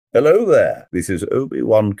Hello there, this is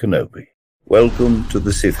Obi-Wan Kenobi. Welcome to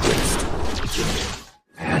the Sith List.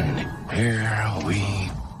 And here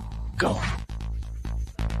we go.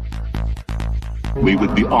 We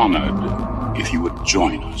would be honored if you would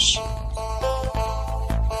join us.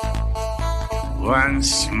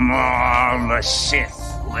 Once more, the Sith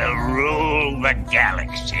will rule the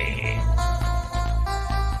galaxy.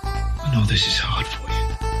 I know this is hard for you,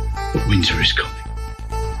 but winter is coming.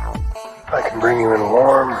 I can bring you in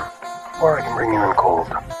warm, or I can bring you in cold.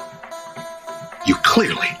 You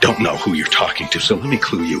clearly don't know who you're talking to, so let me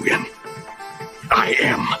clue you in. I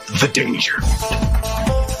am the danger.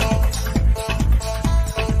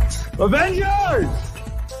 Avengers!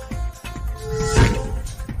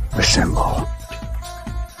 Assemble.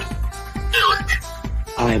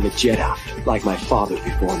 I am a Jedi, like my father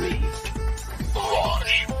before me.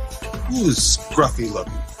 Who's scruffy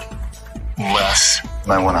looking? Les.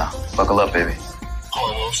 Might wanna buckle up, baby.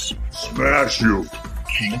 Carlos. Smash you.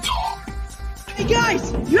 King Tom. Hey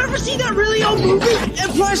guys, you ever see that really old movie,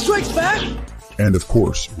 Empire Strikes Back? And of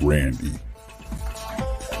course, Randy.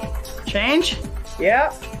 Change?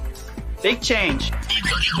 Yeah. Big change. They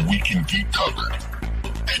got your week in geek covered.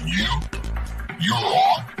 And you're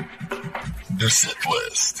on the Sith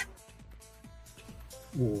List.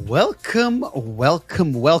 Welcome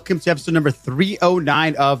to episode number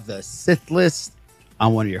 309 of the Sith List.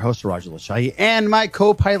 I'm one of your hosts, Roger Lashahi, and my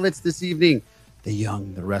co-pilots this evening, the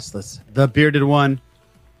young, the restless, the bearded one,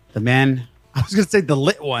 the man, I was going to say the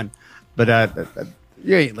lit one, but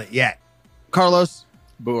you ain't lit yet. Carlos.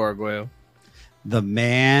 Buargueo. The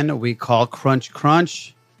man we call Crunch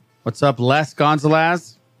Crunch. What's up, Les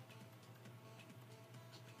Gonzalez?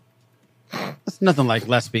 That's nothing like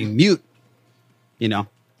Les being mute, you know.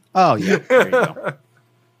 Oh, yeah. There you go.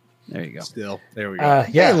 There you go. Still, there we go.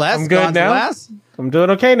 Yeah, hey, Les I'm good Gonzalez. now. I'm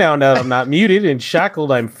doing okay now. Now that I'm not muted and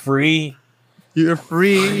shackled, I'm free. You're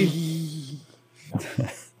free.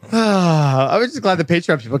 I was just glad the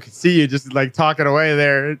Patreon people could see you just like talking away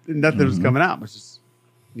there. And nothing was coming out, which is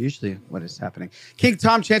usually what is happening. King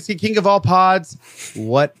Tom Chansky, king of all pods.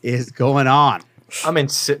 What is going on? I'm in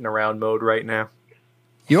sitting around mode right now.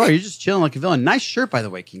 You are. You're just chilling like a villain. Nice shirt, by the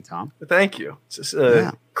way, King Tom. Thank you. It's just,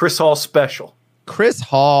 Chris Hall special. Chris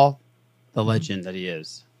Hall, the legend that he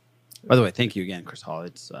is. By the way, thank you again, Chris Hall.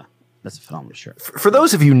 It's that's a phenomenal shirt. For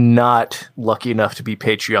those of you not lucky enough to be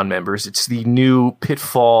Patreon members, it's the new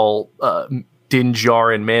Pitfall Din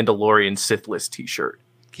Djarin Mandalorian Sith List t-shirt.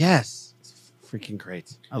 Yes. It's freaking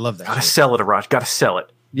great. I love that. Gotta sell it, Araj. Gotta sell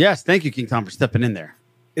it. Yes, thank you, King Tom, for stepping in there.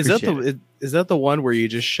 Is that the one where you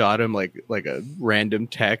just shot him like a random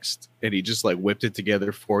text and he just like whipped it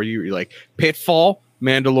together for you? You're like, Pitfall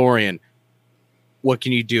Mandalorian. What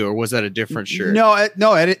can you do? Or was that a different shirt? No,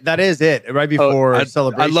 that is it. Right before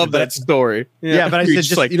celebration. I love that story. Yeah, but I said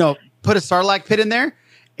just like, put a Sarlacc pit in there.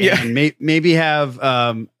 And maybe have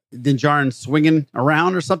Din Djarin swinging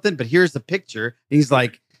around or something. But here's the picture. And he's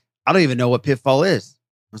like, I don't even know what Pitfall is.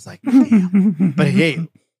 I was like, damn. But hey,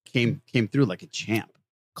 came through like a champ.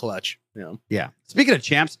 Clutch. Yeah. Speaking of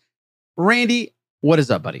champs, Randy, what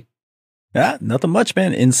is up, buddy? Nothing much,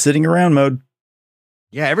 man. In sitting around mode.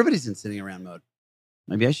 Yeah, everybody's in sitting around mode.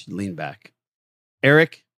 Maybe I should lean back.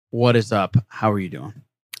 Eric, what is up? How are you doing?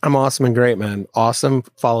 I'm awesome and great, man. Awesome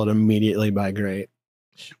followed immediately by great.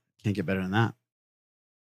 Can't get better than that.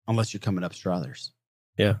 Unless you're coming up Struthers.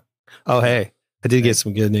 Yeah. Oh, hey. I did get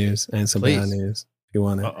some good news and some bad news if you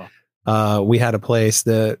want it. We had a place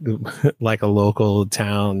that like a local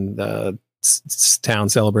town town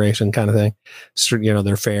celebration kind of thing.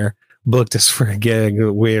 Their fair booked us for a gig.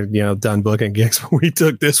 We're done booking gigs, but we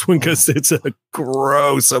took this one because it's a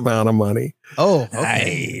gross amount of money. Oh,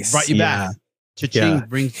 okay. Nice. Brought you back. Cha-ching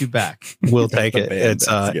brings you back. We'll take it. It's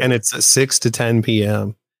and it's 6 to 10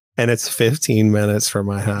 p.m. and it's 15 minutes from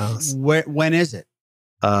my house. When is it?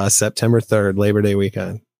 September 3rd, Labor Day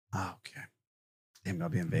weekend. Oh, okay. Damn, I'll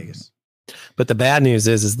be in Vegas. But the bad news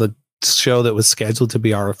is the show that was scheduled to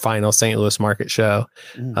be our final St. Louis market show,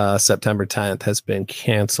 September 10th, has been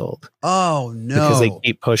canceled. Oh, no. Because they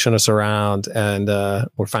keep pushing us around, and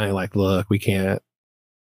we're finally like, look, we can't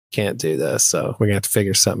do this. So we're going to have to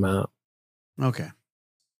figure something out. Okay.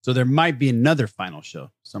 So there might be another final show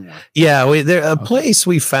somewhere. Yeah, place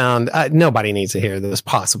we found. Nobody needs to hear this.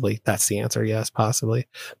 Possibly. That's the answer. Yes, possibly.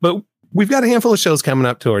 But we've got a handful of shows coming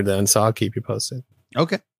up toward then, so I'll keep you posted.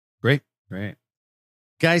 Okay. Great.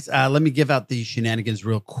 Guys, let me give out the shenanigans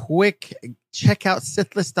real quick. Check out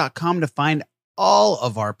sithlist.com to find all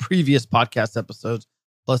of our previous podcast episodes,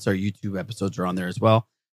 plus our YouTube episodes are on there as well.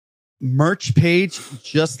 Merch page,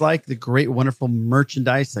 just like the great, wonderful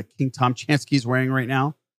merchandise that King Tom Chansky is wearing right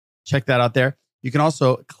now. Check that out there. You can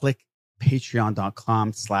also click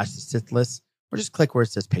patreon.com/thesithlist, or just click where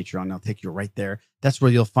it says Patreon. It'll take you right there. That's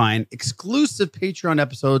where you'll find exclusive Patreon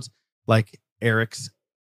episodes like Eric's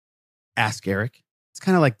Ask Eric. It's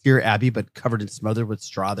kind of like Dear Abby, but covered and smothered with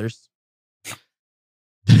Strothers.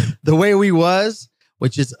 The Way We Was,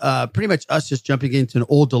 which is pretty much us just jumping into an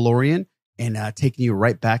old DeLorean and taking you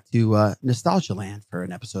right back to Nostalgia Land for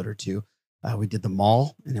an episode or two. We did the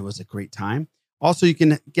mall, and it was a great time. Also, you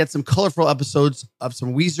can get some colorful episodes of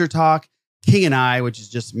some Weezer talk, King and I, which is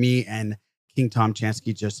just me and King Tom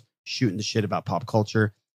Chansky just shooting the shit about pop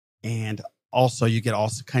culture. And also, you get all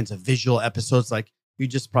kinds of visual episodes like you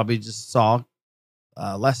just probably just saw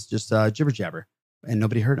Les just jibber jabber, and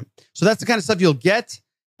nobody heard him. So that's the kind of stuff you'll get.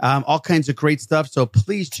 All kinds of great stuff. So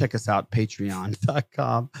please check us out,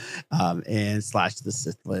 patreon.com and /the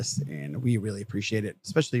Sith List. And we really appreciate it,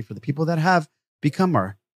 especially for the people that have become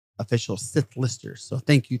our official Sith listers. So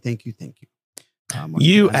thank you.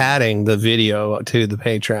 You adding the video to the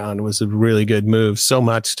Patreon was a really good move, so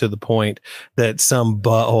much to the point that some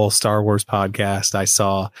butthole Star Wars podcast I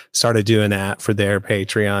saw started doing that for their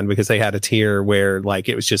Patreon because they had a tier where like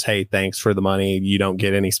it was just, hey, thanks for the money. You don't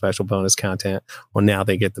get any special bonus content. Well, now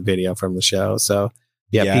they get the video from the show. So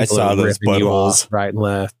yeah, people I saw those buttholes right and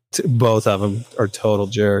left. Both of them are total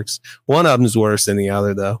jerks. One of them's worse than the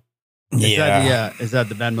other, though. Is that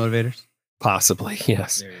the bad motivators? Possibly,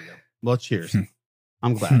 yes. There you go. Well, cheers.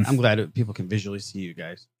 I'm glad people can visually see you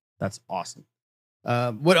guys. That's awesome.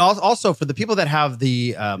 What also for the people that have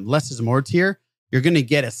the less is more tier, you're going to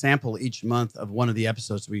get a sample each month of one of the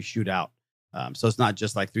episodes we shoot out. So it's not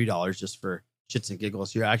just like $3 just for shits and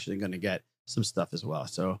giggles. You're actually going to get some stuff as well.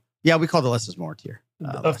 So yeah, we call the less is more tier.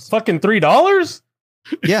 Fucking $3?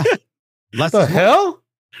 Yeah. Less the hell? More.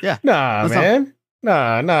 Yeah. Nah, man.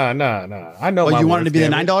 Nah. I know. Oh, you wanted to be the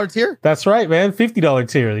 $9 tier? That's right, man. $50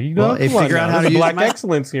 tier. You know, figure out how to use black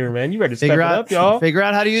excellence here, man. You ready to step it up, y'all? Figure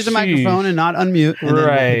out how to use a microphone and not unmute. And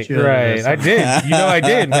right. I did. You know, I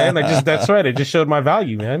did, man. That's right. It just showed my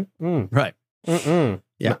value, man. Right.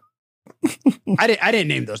 Yeah. I didn't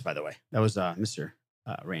name those, by the way. That was Mr.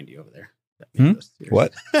 Randy over there.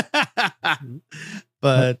 What?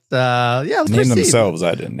 But yeah, let's name proceed. themselves.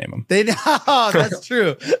 I didn't name them. That's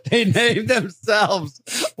true. They named themselves.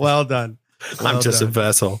 Well done. I'm just a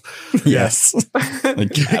vessel. Yes. A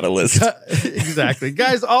catalyst. Exactly.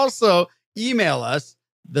 Guys, also email us,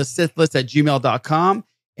 thesithlist@gmail.com,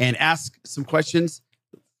 and ask some questions,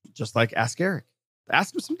 just like Ask Eric.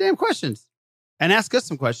 Ask him some damn questions. And ask us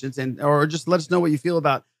some questions, or just let us know what you feel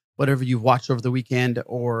about whatever you've watched over the weekend,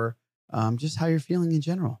 or just how you're feeling in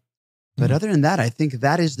general. But other than that, I think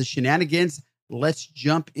that is the shenanigans. Let's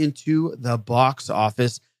jump into the box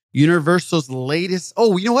office. Universal's latest.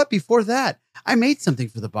 Oh, you know what? Before that, I made something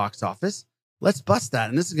for the box office. Let's bust that.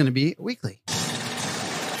 And this is going to be weekly.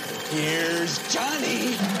 Here's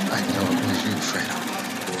Johnny. I know it was you, Fredo.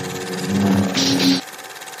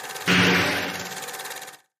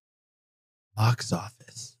 Box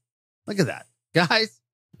office. Look at that, guys.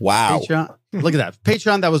 Wow. Patreon. Look at that.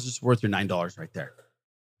 Patreon, that was just worth your $9 right there.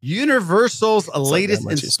 Universal's latest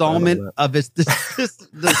installment of its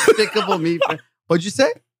Despicable Me. What'd you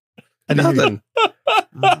say? Nothing.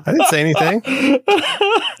 I didn't say anything.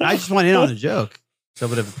 I just went in on a joke. So I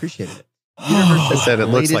would have appreciated it. I said it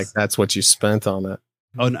looks like that's what you spent on it.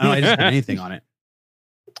 Oh, no, I didn't spend anything on it.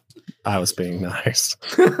 I was being nice.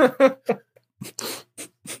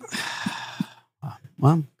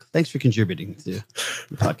 Well, thanks for contributing to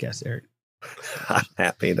the podcast, Eric. I'm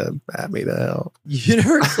happy to help.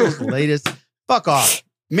 Universal's latest. Fuck off.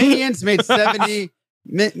 Minions made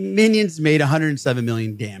 $107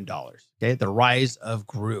 million damn dollars. Okay, The Rise of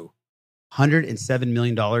Gru, $107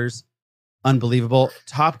 million. Unbelievable.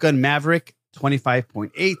 Top Gun Maverick,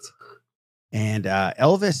 25.8, and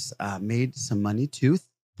Elvis made some money too,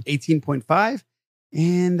 18.5,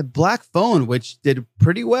 and Black Phone, which did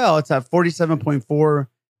pretty well. It's at 47.4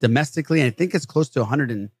 domestically, and I think it's close to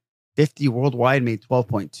 150 worldwide, made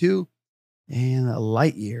 12.2, and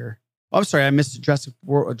Lightyear. Oh, I'm sorry, I missed Jurassic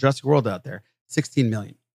World out there, 16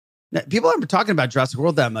 million. Now, people aren't talking about Jurassic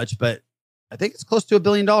World that much, but I think it's close to $1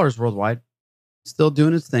 billion worldwide. Still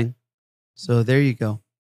doing its thing. So there you go.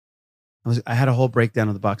 I had a whole breakdown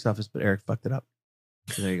of the box office, but Eric fucked it up.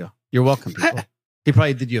 So there you go. You're welcome, people. He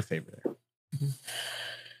probably did you a favor there.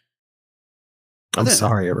 I'm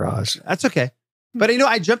sorry, Raj. That's okay. But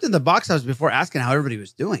I jumped in the box office before asking how everybody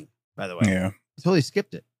was doing, by the way. Yeah. I totally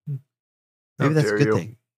skipped it. Maybe that's a good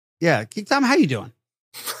thing. Yeah. King Tom, how you doing?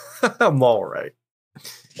 I'm all right.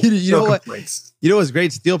 You know what? You know what's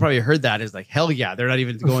great? Steele probably heard that. Is like, hell yeah, they're not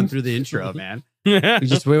even going through the intro, man. We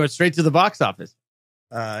went straight to the box office.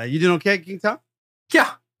 You doing okay, King Tom?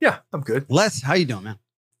 Yeah, I'm good. Les, how you doing, man?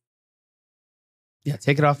 Yeah,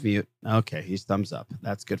 take it off mute. Okay, he's thumbs up.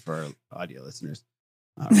 That's good for our audio listeners.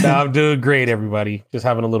 All right. No, I'm doing great, everybody. Just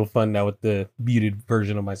having a little fun now with the muted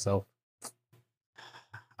version of myself.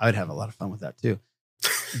 I would have a lot of fun with that too.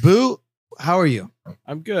 Boo, how are you?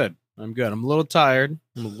 I'm good. I'm a little tired,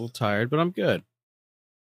 but I'm good.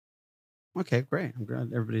 Okay, great. I'm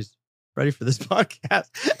glad everybody's ready for this podcast.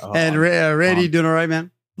 And Randy, you doing all right,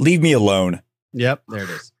 man? Leave me alone. Yep, there it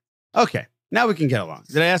is. Okay, now we can get along.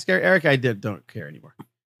 Did I ask Eric? I did. Don't care anymore.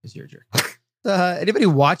 Because you're a jerk. Anybody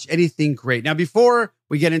watch anything great? Now, before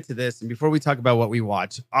we get into this and before we talk about what we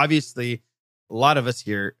watch, obviously, a lot of us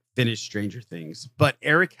here finished Stranger Things, but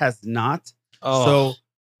Eric has not. Oh. So,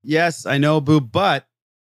 yes, I know, Boo, but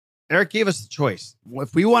Eric gave us the choice.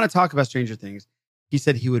 If we want to talk about Stranger Things, he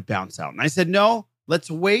said he would bounce out. And I said, no, let's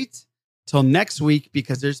wait till next week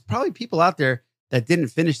because there's probably people out there that didn't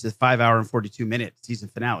finish the 5 hour and 42-minute season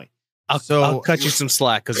finale. I'll cut you some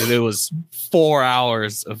slack because it was 4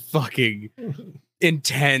 hours of fucking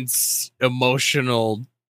intense, emotional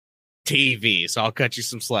TV. So I'll cut you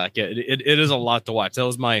some slack. Yeah, it is a lot to watch. That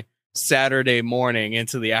was my Saturday morning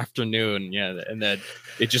into the afternoon. Yeah, and then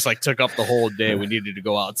it just like took up the whole day. We needed to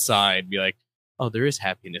go outside, be like, oh, there is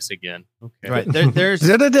happiness again. Okay, right. There's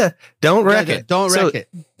don't wreck it. Don't wreck it.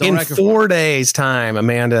 In 4 days' time,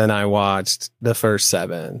 Amanda and I watched the first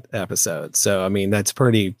 7 episodes. So I mean, that's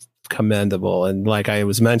pretty commendable. And like I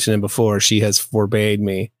was mentioning before, she has forbade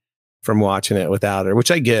me from watching it without her, which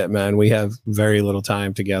I get, man. We have very little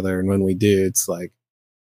time together, and when we do, it's like,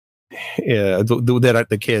 yeah,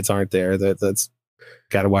 the kids aren't there. That's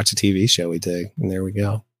got to watch a TV show we take, and there we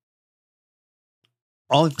go.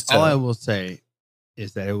 All I will say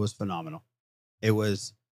is that it was phenomenal. It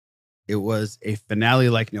was a finale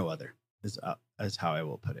like no other, is how I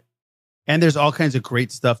will put it. And there's all kinds of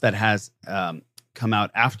great stuff that has come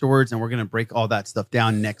out afterwards, and we're going to break all that stuff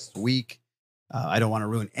down next week. I don't want to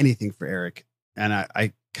ruin anything for Eric, and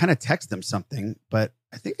I kind of text him something, but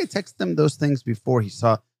I think I texted him those things before I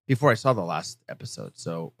saw the last episode.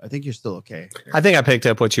 So I think you're still okay, Eric. I think I picked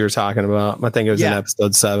up what you were talking about. I think it was in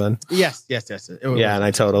episode 7. Yes.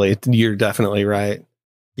 And you're definitely right.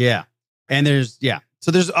 Yeah. And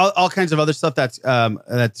so there's all kinds of other stuff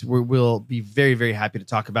we'll be very, very happy to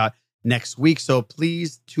talk about next week. So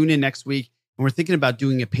please tune in next week. And we're thinking about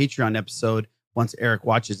doing a Patreon episode once Eric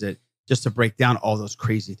watches it, just to break down all those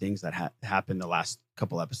crazy things that happened the last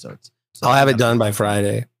couple episodes. So I'll have it done by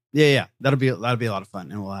Friday. Yeah. That'll be a lot of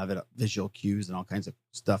fun. And we'll have it visual cues and all kinds of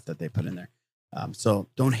stuff that they put in there. So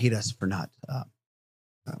don't hate us for not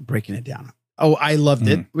breaking it down. Oh, I loved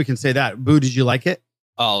it. We can say that. Boo, did you like it?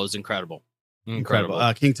 Oh, it was incredible.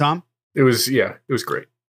 King Tom? It was great.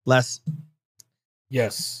 Les?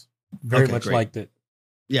 Yes. Very much great. liked it.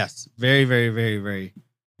 Yes. Very, very, very, very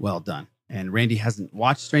well done. And Randy hasn't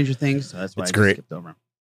watched Stranger Things, so that's why I great. skipped over him.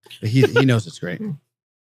 But he knows it's great.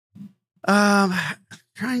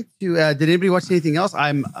 Trying to did anybody watch anything else?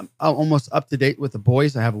 I'm almost up to date with The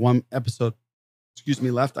Boys. I have one episode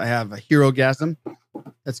left. I have a Hero-gasm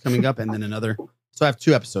that's coming up, and then another. So I have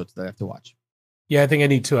 2 episodes that I have to watch. Yeah, I think I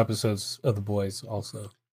need 2 episodes of The Boys also.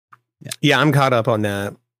 Yeah, I'm caught up on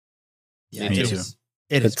that. Yeah, me too.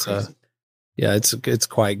 It is crazy. Yeah, it's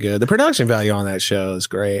quite good. The production value on that show is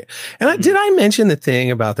great. And did I mention the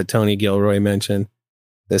thing about the Tony Gilroy mention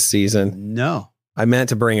this season? No. I meant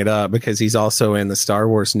to bring it up because he's also in the Star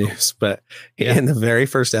Wars news. But in the very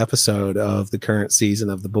first episode of the current season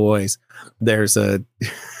of The Boys, there's a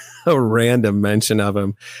random mention of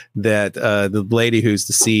him that the lady who's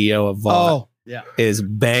the CEO of Vought is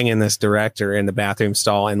banging this director in the bathroom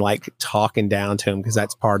stall and like talking down to him because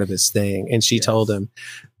that's part of his thing. And she told him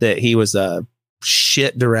that he was a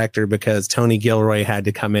shit director because Tony Gilroy had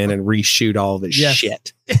to come in and reshoot all of his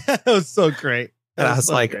shit. That was so great. And I was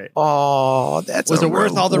so like, great. Oh, was it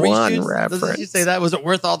worth all the reshoots? Reference. Did you say that? Was it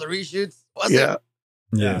worth all the reshoots? Was it?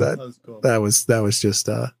 Yeah. That was cool. That was just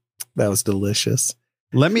that was delicious.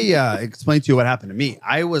 Let me explain to you what happened to me.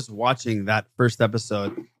 I was watching that first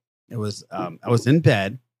episode. It was I was in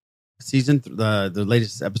bed, the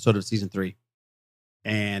latest episode of season 3,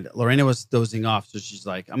 and Lorena was dozing off. So she's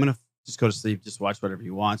like, "I'm gonna just go to sleep, just watch whatever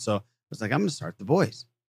you want." So I was like, "I'm gonna start The Boys."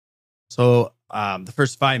 So the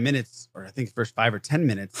first 5 minutes, or I think the first 5 or 10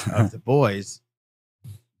 minutes of The Boys,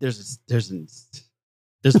 there's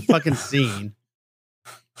a fucking scene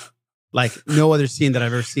like no other scene that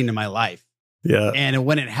I've ever seen in my life. Yeah. And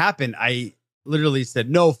when it happened, I literally said,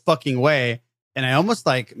 "No fucking way." And I almost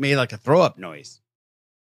like made like a throw up noise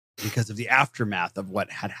because of the aftermath of what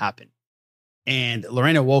had happened. And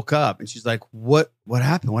Lorena woke up and she's like, what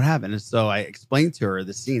happened? What happened? And so I explained to her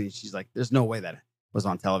the scene and she's like, there's no way that was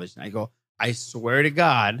on television. I go, I swear to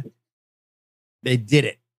God, they did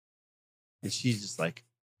it. And she's just like,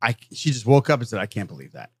 she just woke up and said, I can't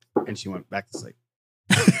believe that. And she went back to sleep.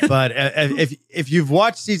 But if you've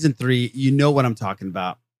watched season 3, you know what I'm talking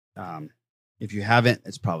about. If you haven't,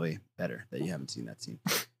 it's probably better that you haven't seen that scene.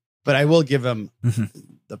 But I will give them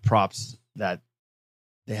the props that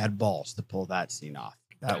they had balls to pull that scene off.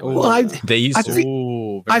 That was, they used I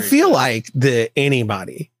to. I feel like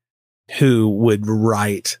anybody who would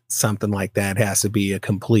write something like that has to be a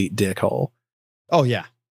complete dickhole. Oh yeah,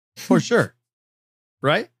 for sure.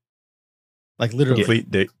 Right? Like literally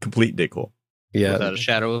complete dickhole. Yeah, without a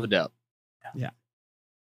shadow of a doubt. Yeah.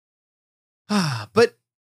 But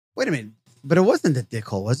wait a minute. But it wasn't the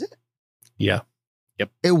dickhole, was it? Yeah.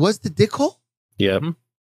 Yep. It was the dickhole? Yep.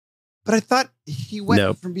 But I thought he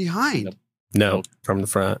went from behind. No, from the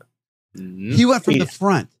front. He went from the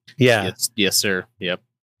front. Yeah. Yes, sir. Yep.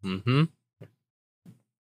 Mm-hmm.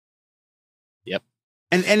 Yep.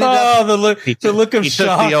 And the look of he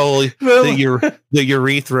shock. took the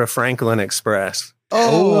Urethra Franklin Express.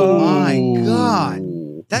 Oh my God.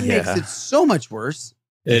 That makes it so much worse.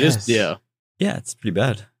 It is. Yeah. Yeah, it's pretty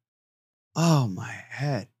bad. Oh my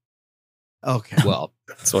head. Okay. Well,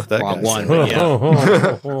 that's what that wrong guy one. said.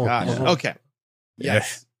 Yeah. Gosh. Okay.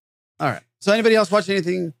 Yes. All right. So anybody else watch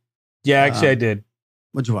anything? Yeah, actually, I did.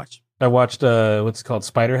 What'd you watch? I watched what's it called,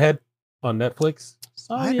 Spiderhead on Netflix.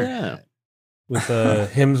 Oh yeah. With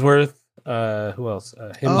Hemsworth. Who else?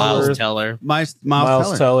 Hemsworth, Miles Teller.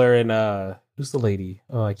 Miles Teller, and who's the lady?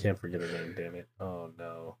 Oh, I can't forget her name. Damn it! Oh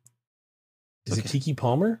no. Is it Keke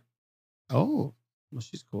Palmer? Oh, well,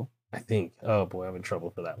 she's cool. I think. Oh boy, I'm in trouble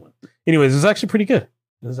for that one. Anyways, it's actually pretty good.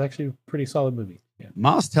 It's actually a pretty solid movie. Yeah.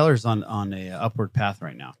 Miles Teller's on a upward path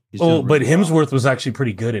right now. He's Oh, doing but really well. Hemsworth was actually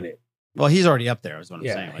pretty good in it. Well, he's already up there. Is what I'm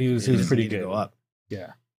Yeah, saying. Like, he was doesn't pretty need to good. Go up.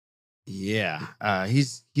 Yeah. Yeah.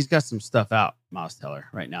 He's got some stuff out, Miles Teller,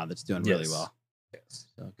 right now that's doing really Yes. well. Yes.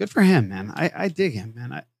 So good for him, man. I dig him,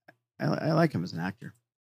 man. I like him as an actor,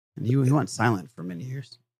 and he went silent for many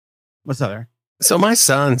years. What's up, Eric? So my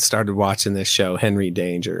son started watching this show, Henry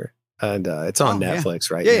Danger, and it's on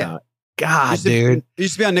Netflix right now. God, dude, it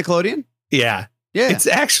used to be on Nickelodeon. Yeah. Yeah. It's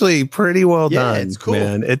actually pretty well done. It's cool.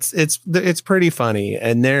 Man. It's pretty funny.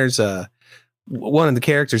 And there's one of the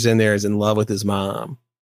characters in there is in love with his mom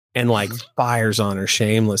and like fires on her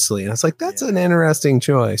shamelessly. And I was like, that's an interesting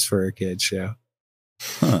choice for a kid show.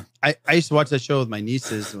 Huh. I used to watch that show with my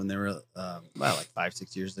nieces when they were like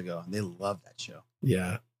 5-6 years ago, and they loved that show.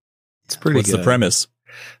 Yeah. It's pretty What's good. the premise?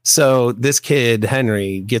 So this kid,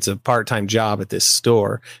 Henry, gets a part-time job at this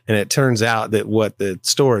store, and it turns out that what the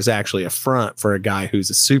store is actually a front for a guy who's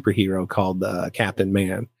a superhero called Captain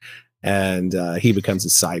Man, and he becomes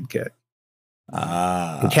his sidekick.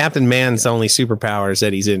 And Captain Man's only superpower is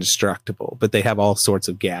that he's indestructible, but they have all sorts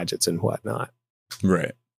of gadgets and whatnot.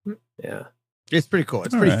 Right. Yeah. It's pretty cool.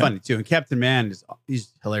 It's All pretty right. funny too. And Captain Man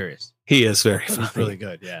he's hilarious. He is very funny. He's really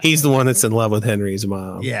good. Yeah. He's the one that's in love with Henry's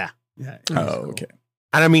mom. Yeah. Yeah. Oh, okay.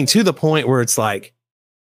 And I mean, to the point where it's like,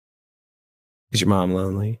 is your mom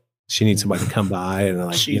lonely? She needs somebody to come by and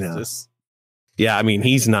like, Jesus. Yeah, I mean,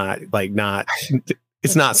 he's not,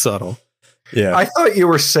 it's not subtle. Yeah. I thought you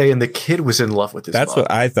were saying the kid was in love with his That's mom.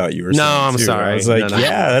 what I thought you were No, saying. I'm too. sorry. I was like, No.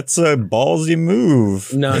 yeah, that's a ballsy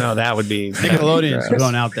move. No, that would be Nickelodeon's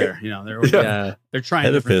going out there. You know, they're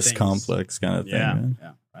trying different Oedipus things. complex kind of thing. Yeah. man.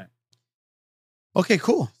 Yeah. Right. Okay,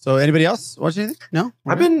 cool. So anybody else watch anything? No?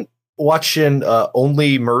 I've been watching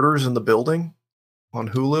Only Murders in the Building on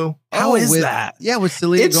Hulu. How is with, that? Yeah, with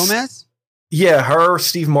Selena It's- Gomez. Yeah, her,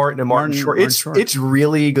 Steve Martin, and Martin Short. Martin Short. It's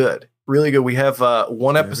really good. Really good. We have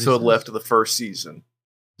one episode says. left of the first season.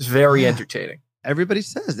 It's very Yeah. entertaining. Everybody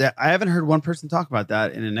says that. I haven't heard one person talk about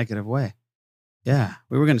that in a negative way. Yeah,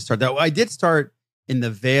 we were going to start that. Well, I did start in the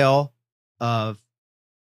veil of,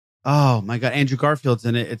 oh my God, Andrew Garfield's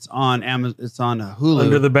in it. It's on Amazon. It's on Hulu.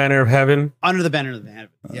 Under the Banner of Heaven. Under the Banner of Heaven.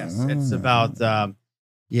 Yes, it's about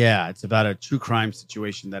it's about a true crime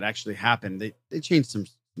situation that actually happened. They changed some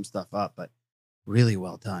stuff up, but really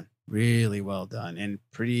well done, and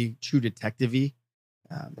pretty true detective-y.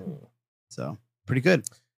 So pretty good.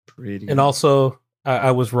 Pretty good. And also,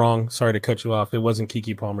 I was wrong. Sorry to cut you off. It wasn't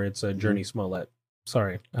Keke Palmer. It's Journey Smollett.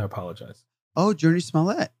 Sorry. I apologize. Oh, Journey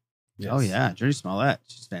Smollett. Yes. Oh yeah, Journey Smollett.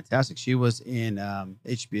 She's fantastic. She was in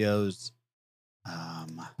HBO's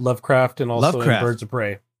Lovecraft and also Lovecraft. in Birds of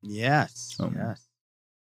Prey. Yes. Yes.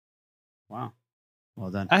 Wow. Well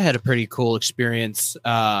done. I had a pretty cool experience.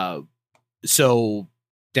 So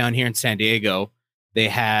down here in San Diego, they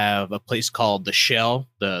have a place called the Shell,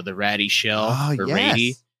 the Ratty Shell, Oh, or yes.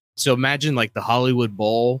 Rady. So imagine like the Hollywood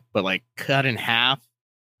Bowl, but like cut in half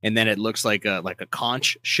and then it looks like a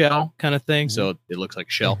conch shell kind of thing. So it looks like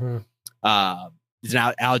a shell. It's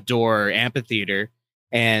an outdoor amphitheater,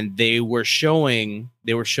 and they were showing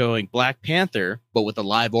Black Panther, but with a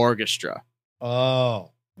live orchestra.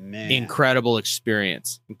 Oh man, incredible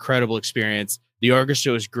experience. The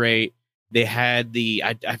orchestra was great. They had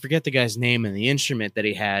I forget the guy's name and the instrument that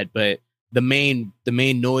he had, but the main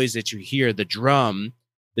noise that you hear, the drum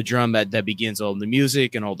that begins all the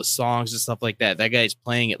music and all the songs and stuff like that. That guy's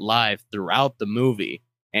playing it live throughout the movie,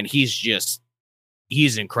 and he's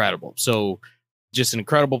incredible. So just an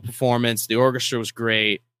incredible performance. The orchestra was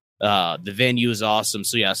great. The venue is awesome.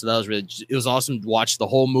 So that was it was awesome to watch the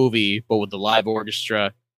whole movie, but with the live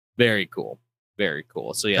orchestra. Very cool.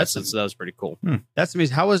 So so that was pretty cool. That's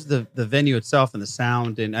amazing. How was the venue itself and the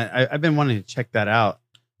sound? And I've been wanting to check that out.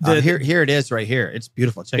 Here it is right here. It's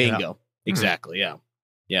beautiful. Check it out. Exactly.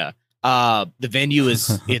 Yeah. The venue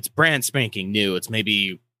it's brand spanking new. It's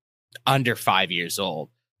maybe under 5 years old.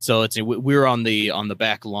 So we were on the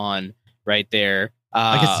back lawn right there.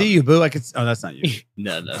 I can see you, boo. Oh, that's not you.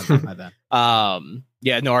 No. My bad.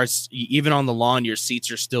 Even on the lawn, your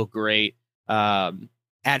seats are still great.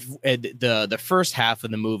 At the first half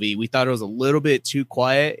of the movie, we thought it was a little bit too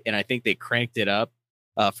quiet, and I think they cranked it up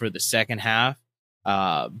for the second half.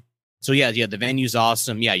 The venue's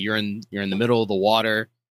awesome. Yeah, you're in the middle of the water.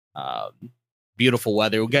 Beautiful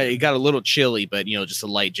weather. It got a little chilly, but just a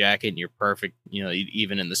light jacket and you're perfect.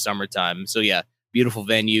 Even in the summertime. So yeah, beautiful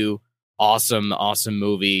venue. Awesome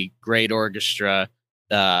movie. Great orchestra.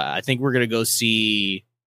 I think we're gonna go see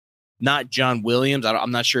not John Williams.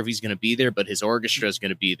 I'm not sure if he's gonna be there, but his orchestra is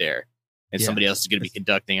gonna be there, and somebody else is gonna be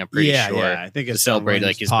conducting. I'm pretty sure. Yeah, I think it's to celebrate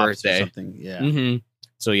like his birthday. Something. Yeah. Mm-hmm.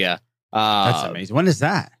 So yeah, that's amazing. When is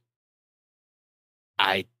that?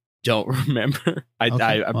 I don't remember.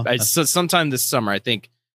 So sometime this summer. I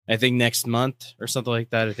think next month or something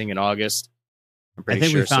like that. I think in August. I'm pretty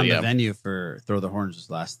sure. We found the venue for Throw the Horns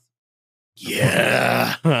last.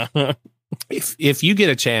 Yeah. if you get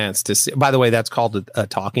a chance to see, by the way, that's called a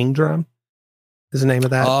talking drum. Is the name of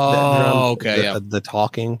that? Oh, that drum, okay. The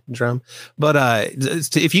talking drum. But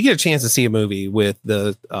if you get a chance to see a movie with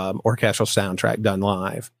the orchestral soundtrack done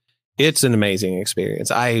live, it's an amazing experience.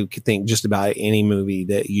 I think just about any movie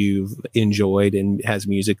that you've enjoyed and has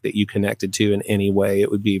music that you connected to in any way, it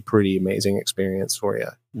would be a pretty amazing experience for you.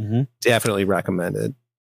 Mm-hmm. Definitely recommended.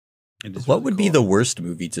 What would be the worst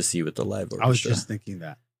movie to see with the live orchestra? I was just thinking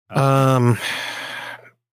that.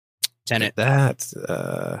 Tenet.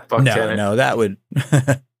 No, that would.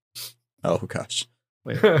 Oh gosh.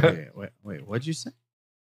 Wait. What'd you say?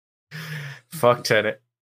 Fuck Tenet.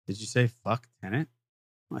 Did you say fuck Tenet?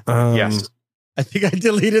 Yes. I think I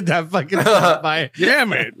deleted that fucking stuff by.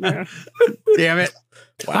 Damn it. Damn it.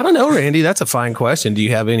 I don't know, Randy. That's a fine question. Do you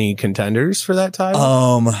have any contenders for that title?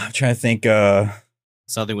 I'm trying to think.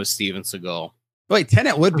 Something with Steven Seagal. Wait,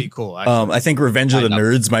 Tenet would be cool. Actually. I think Revenge of the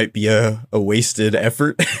Nerds might be a wasted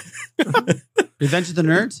effort. Revenge of the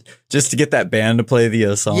Nerds? Just to get that band to play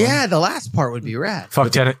the song. Yeah, the last part would be rad.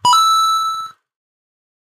 Fuck Tenet.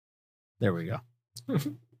 There we go.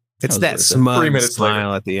 It's that smug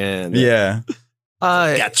smile at the end. Yeah.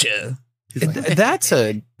 Gotcha.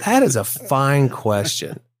 That is a fine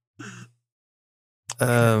question.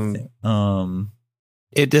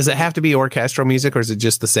 Does it have to be orchestral music, or is it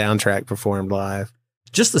just the soundtrack performed live?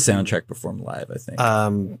 Just the soundtrack performed live, I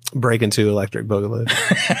think. Break Into Electric Boogaloo.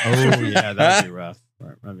 Oh yeah, that'd be rough.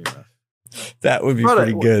 That'd be rough. That would be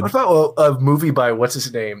pretty good. What about a movie by what's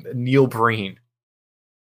his name, Neil Breen?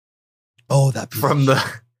 Oh, that from the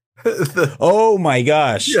oh my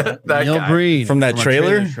gosh, yeah, that Neil guy. Breen from that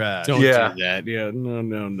trailer. Don't do that. Yeah,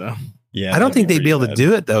 no. Yeah, I don't think they'd be able to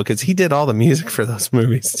do it though, because he did all the music for those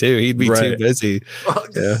movies too. He'd be too busy.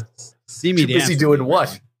 Yeah. See me busy doing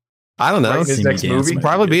what? I don't know. His next movie?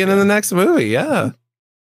 Probably being in the next movie. Yeah.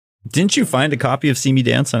 Didn't you find a copy of See Me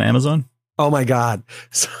Dance on Amazon? Oh my God.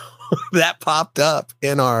 So that popped up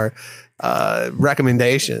in our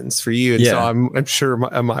recommendations for you. And so I'm sure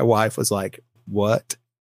my wife was like, what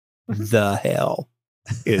the hell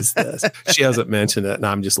is this? She hasn't mentioned it, and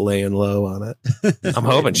I'm just laying low on it. I'm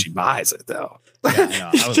hoping she buys it though.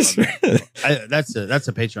 Yeah, I know. That's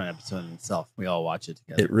a Patreon episode in itself. We all watch it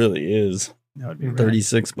together. It really is. That would be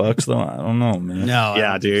 $36 though. I don't know, man. No,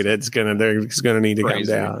 yeah, dude, it's gonna need to come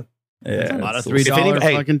down. Yeah, a lot of $3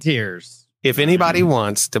 fucking tears. If anybody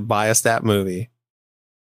wants to buy us that movie,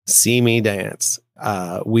 See Me Dance,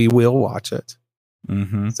 we will watch it.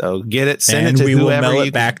 Mm-hmm. So get it, send and it to we whoever will mail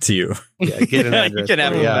it back to you. Yeah, get it. You can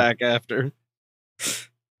have it back after.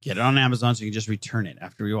 Get it on Amazon so you can just return it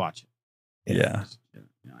after we watch it. Yeah.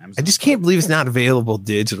 I just can't believe it's not available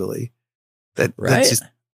digitally. That's just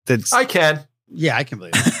I can. Yeah, I can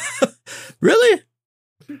believe it. Really?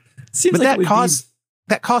 Seems but like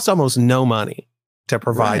that costs almost no money to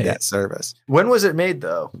provide Right. that service. When was it made,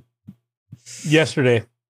 though? Yesterday.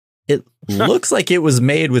 It looks like it was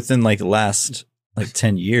made within like the last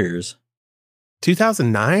 10 years.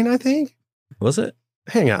 2009, I think. Was it?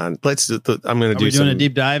 Hang on. Let's. I'm going to do. We're doing a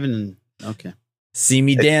deep dive and okay. See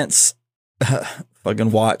Me Dance.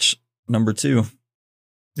 Fucking watch number 2.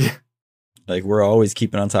 Yeah. Like we're always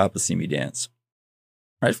keeping on top of See Me Dance.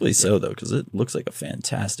 Rightfully so, though, because it looks like a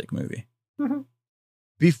fantastic movie.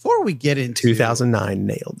 Before we get into 2009,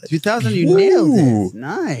 nailed it. 2000, you nailed it.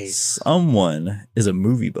 Nice. Someone is a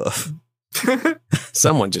movie buff.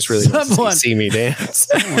 Someone just really wants to see me dance.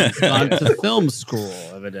 Someone's gone to film school,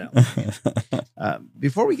 evidently.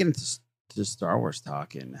 Before we get into Star Wars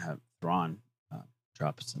talk and have Thrawn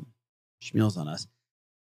drop some schmeals on us,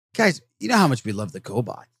 guys, you know how much we love the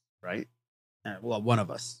GoBots, right? Well, one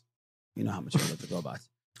of us. You know how much we love the GoBots.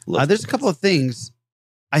 There's a couple of things.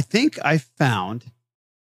 I think I found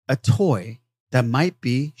a toy that might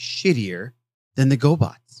be shittier than the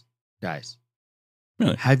GoBots, guys.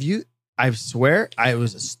 Really? Have you? I swear I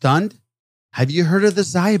was stunned. Have you heard of the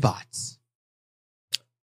Zybots?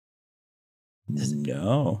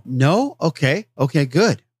 No. No? Okay. Okay,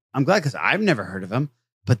 good. I'm glad because I've never heard of them,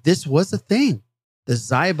 but this was a thing. The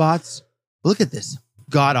Zybots, look at this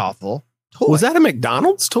god awful toy. Was that a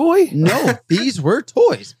McDonald's toy? No, these were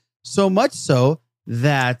toys. So much so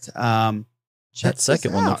that check That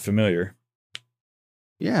second this one out. looked familiar.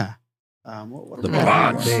 Yeah. What The are we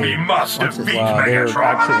bots. doing? We must defeat Wow, they're Megatron.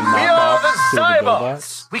 actually We are the knockoffs to the Cybots.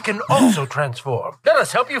 GoBots. We can also transform. Let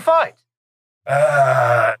us help you fight.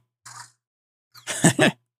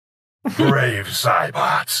 Brave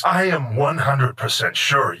Cybots. I am 100%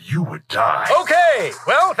 sure you would die. Okay.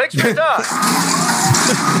 Well, thanks for your time.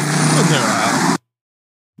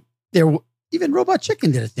 Even Robot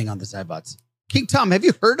Chicken did a thing on the Zybots. King Tom, have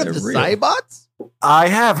you heard of They're the real. Zybots? I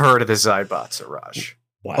have heard of the Zybots, Raj.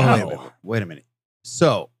 Wow. Oh, wait a minute.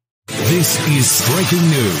 So, This is striking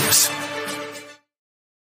news.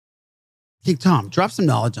 King Tom, drop some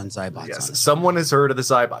knowledge on Zybots. Yes, someone has heard of the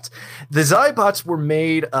Zybots. The Zybots were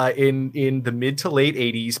made in the mid to late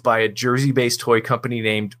 80s by a Jersey-based toy company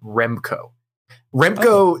named Remco.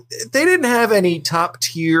 Remco, they didn't have any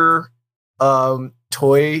top-tier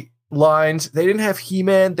toy lines. They didn't have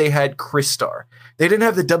He-Man. They had Crystar. They didn't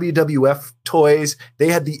have the WWF toys. They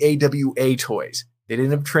had the AWA toys. They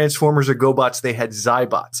didn't have Transformers or GoBots. They had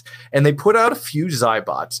Zybots. And they put out a few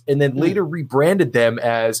Zybots and then later rebranded them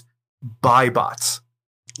as Buybots.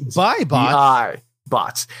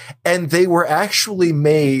 Bots. And they were actually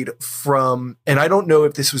made from, and I don't know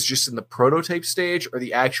if this was just in the prototype stage or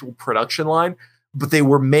the actual production line, but they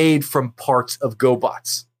were made from parts of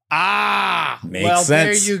GoBots. Makes well,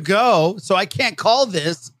 sense. there you go. So I can't call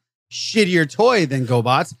this shittier toy than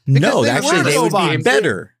GoBots. No, because actually, they would be GoBots.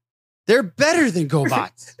 better. They're better than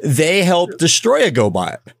GoBots. They helped destroy a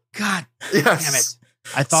GoBot. God yes. damn it.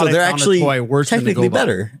 I thought So I they're found actually a toy worse than the technically GoBot.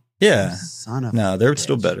 better. Yeah. Son of No, a they're bitch.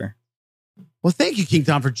 still better. Well, thank you, King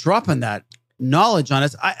Tom, for dropping that knowledge on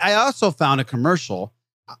us. I also found a commercial.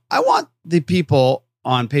 I want the people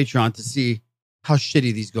on Patreon to see how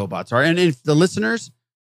shitty these GoBots are. And if the listeners,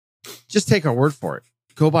 just take our word for it.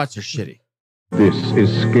 GoBots are shitty. This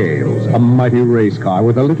is Scales, a mighty race car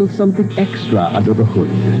with a little something extra under the hood.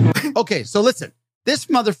 Okay, so listen. This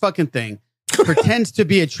motherfucking thing pretends to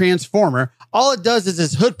be a transformer. All it does is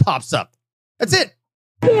his hood pops up. That's it.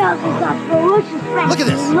 Look at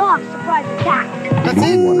this. Love surprise attack. That's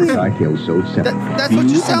it. Cycle so simple. That's what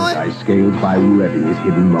you're selling? Scales by Revy's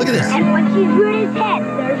hidden Look at this. And when she's rid his head,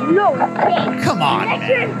 there's no escape. Come on, Unless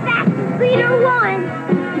you're as fast as Leader One.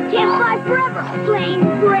 You can't fly forever, plain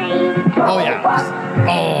brain. Oh, yeah.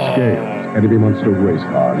 Oh. Scales, enemy monster race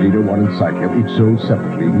car, Leader 1 and Cycle, each sold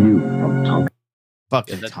separately, new from Tonka.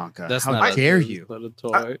 Fucking Tonka. That's How not dare a, you? Not a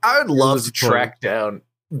toy. I would love was to a toy. track down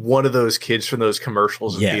one of those kids from those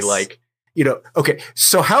commercials and be Yes. like, okay,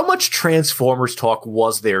 so how much Transformers talk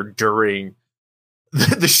was there during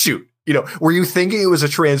the shoot? Were you thinking it was a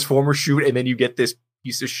Transformer shoot and then you get this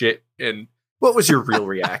piece of shit? And what was your real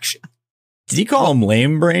reaction? Did he call him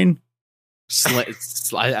lame brain? I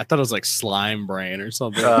thought it was like slime brain or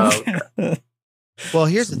something. Well,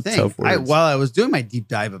 here's the thing. tough words. While I was doing my deep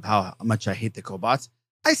dive of how much I hate the GoBots,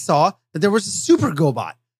 I saw that there was a super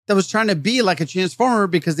GoBot that was trying to be like a Transformer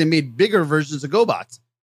because they made bigger versions of GoBots.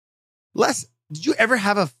 Les, did you ever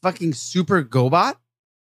have a fucking super GoBot?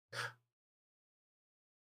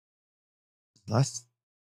 Les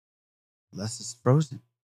is frozen.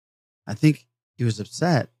 I think he was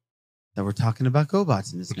upset that we're talking about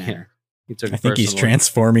GoBots in this manner. I think he's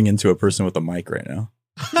transforming into a person with a mic right now.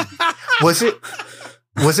 Was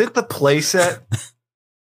it the playset?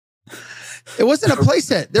 It wasn't a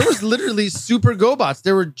playset. There was literally super GoBots.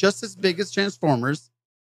 They were just as big as Transformers.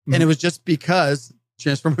 And it was just because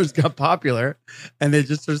Transformers got popular and they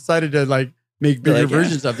just decided to like make bigger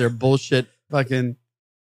versions of their bullshit fucking.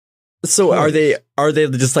 So are they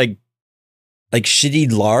just like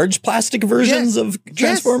shitty large plastic versions of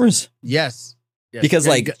Transformers? Yes. Because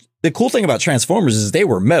like the cool thing about Transformers is they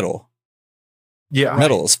were metal. Yeah,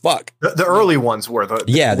 metal as fuck. The early ones were the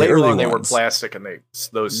early on they were ones. plastic and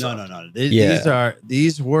those. No.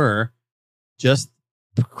 These were just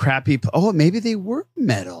crappy. Oh, maybe they were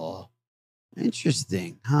metal.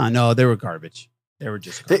 Interesting, huh? No, they were garbage. They were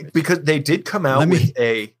just garbage. Because they did come out with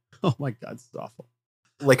a. Oh my god, it's awful.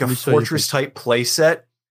 Like a fortress type playset,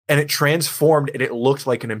 and it transformed and it looked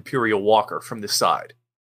like an Imperial Walker from the side.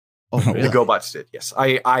 Oh, really? The GoBots did. Yes,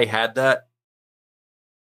 I had that.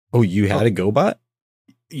 Oh, you had a GoBot?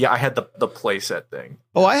 Yeah, I had the playset thing.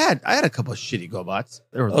 Oh, I had a couple of shitty GoBots.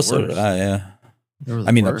 They were the worst. So did I, yeah. The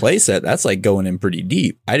the playset, that's like going in pretty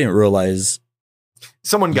deep. I didn't realize.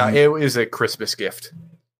 Someone got it was a Christmas gift.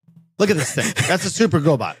 Look at this thing. That's a super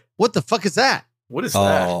GoBot. What the fuck is that? What is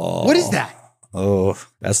that? What is that? Oh,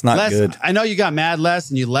 that's not Les, good. I know you got mad, Les,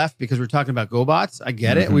 and you left because we were talking about GoBots. I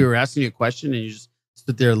get it. We were asking you a question and you just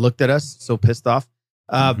stood there and looked at us so pissed off.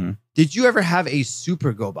 Did you ever have a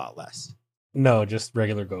super GoBot, Les? No, just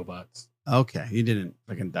regular GoBots. Okay. You didn't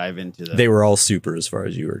fucking dive into the... They were all super as far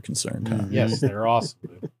as you were concerned. Huh? Yes, they're awesome.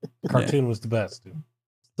 Dude. Cartoon was the best, dude.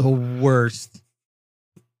 The worst.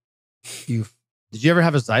 Did you ever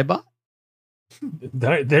have a Zybot?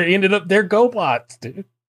 They ended up they're GoBots, dude.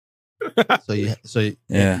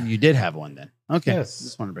 You did have one then. Okay. Yes.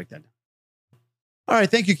 Just want to break that down. All right.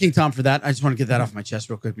 Thank you, King Tom, for that. I just want to get that off my chest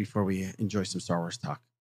real quick before we enjoy some Star Wars talk.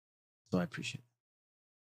 So I appreciate it.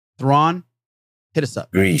 Thrawn, hit us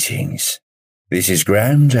up. Greetings. This is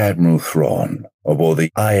Grand Admiral Thrawn aboard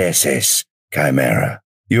the ISS Chimera.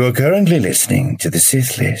 You are currently listening to the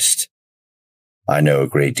Sith List. I know a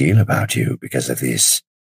great deal about you because of this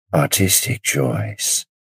artistic choice.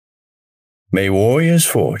 May warrior's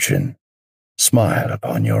fortune smile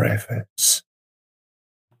upon your efforts.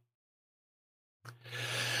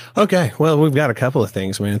 Okay, well, we've got a couple of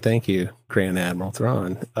things, man. Thank you, Grand Admiral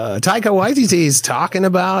Thrawn. Taika Waititi is talking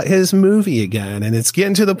about his movie again, and it's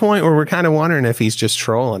getting to the point where we're kind of wondering if he's just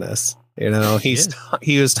trolling us. You know, he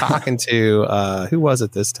was talking to who was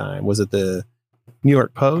it this time? Was it the New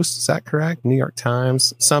York Post? Is that correct? New York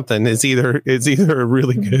Times? Something. It's either a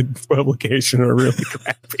really good publication or really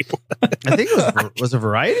crappy one. I think it was a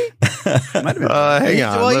Variety. Might have been. Hang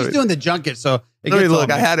on. Well, he's doing the junket, so let me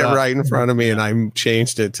look. I had it right in front of me, and I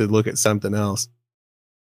changed it to look at something else.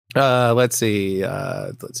 Let's see.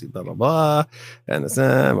 Blah blah blah. And it's New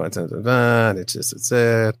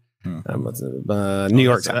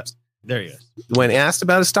York Times. There he is. When asked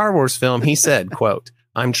about a Star Wars film, he said, "quote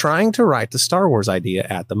I'm trying to write the Star Wars idea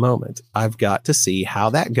at the moment. I've got to see how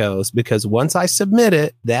that goes because once I submit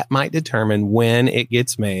it, that might determine when it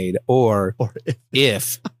gets made or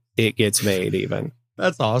if it gets made even."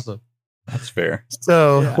 That's awesome. That's fair.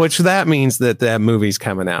 So, which that means that movie's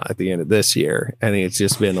coming out at the end of this year, and it's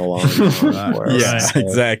just been a long time.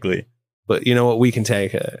 Exactly. But you know what? We can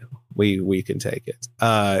take it. We can take it.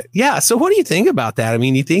 So what do you think about that? I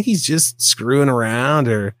mean, you think he's just screwing around,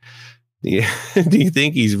 or do you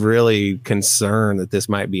think he's really concerned that this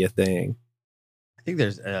might be a thing? I think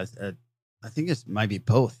I think it might be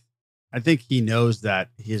both. I think he knows that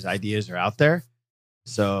his ideas are out there,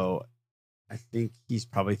 so I think he's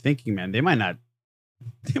probably thinking, man, they might not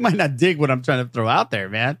dig what I'm trying to throw out there,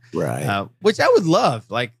 man. Right. Which I would love.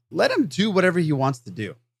 Like, let him do whatever he wants to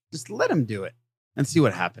do. Just let him do it and see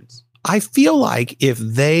what happens. I feel like if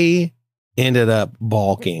they ended up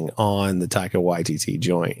balking on the Taika Waititi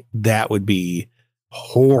joint, that would be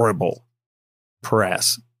horrible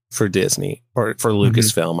press for Disney or for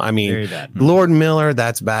Lucasfilm. I mean, Lord Miller,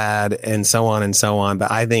 that's bad, and so on and so on.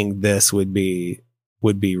 But I think this would be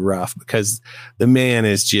rough because the man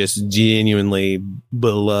is just genuinely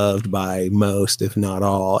beloved by most, if not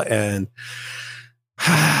all. And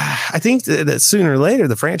I think that sooner or later,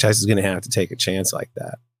 the franchise is going to have to take a chance like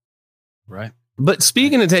that. Right. But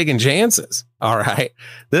speaking of taking chances, all right,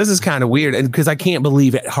 this is kind of weird. And because I can't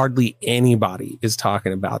believe it, hardly anybody is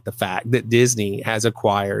talking about the fact that Disney has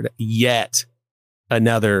acquired yet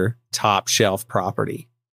another top shelf property.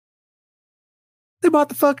 They bought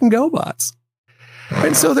the fucking GoBots.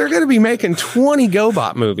 And so they're going to be making 20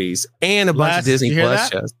 GoBot movies and a bunch of Disney Plus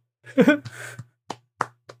shows.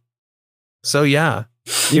 So yeah,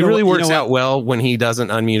 It really works out well when he doesn't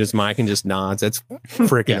unmute his mic and just nods. It's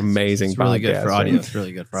freaking amazing. It's really good for audio. It's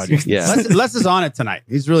really good for audio. Yeah, Les is on it tonight.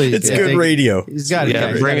 He's really. It's good radio. He's got it.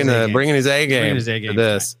 Yeah, bringing his A game to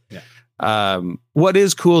this. Yeah. What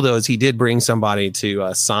is cool though is he did bring somebody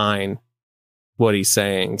to sign what he's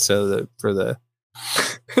saying, so that for the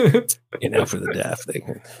for the deaf they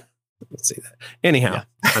can. Let's see that. Anyhow,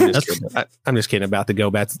 yeah. I'm just kidding about the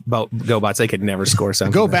GoBots. They could never score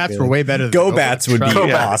something. GoBats were way better. GoBats would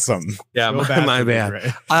be awesome. Yeah, my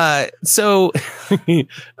bad. So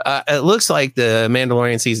it looks like the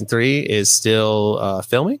Mandalorian season 3 is still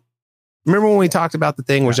filming. Remember when we talked about the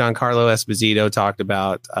thing where Giancarlo Esposito talked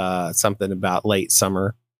about something about late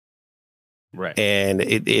summer? Right. And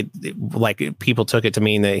it like people took it to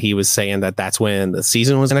mean that he was saying that that's when the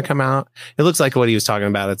season was going to come out. It looks like what he was talking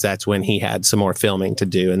about is that's when he had some more filming to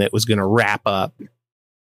do and it was going to wrap up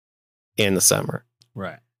in the summer.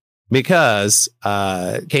 Right. Because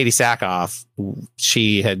Katie Sackhoff,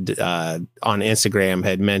 she had on Instagram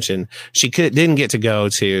had mentioned she didn't get to go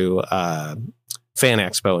to Fan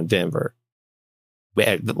Expo in Denver.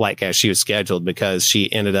 Like as she was scheduled because she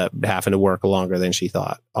ended up having to work longer than she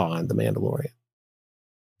thought on The Mandalorian.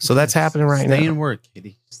 So that's happening right now. Stay in work,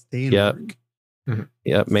 Kitty. Stay in work. Mm-hmm.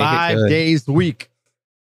 Yep. Make 5 days a week.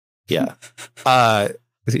 Yeah.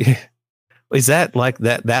 Is that like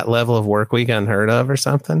that level of work week unheard of or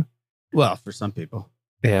something? Well, for some people.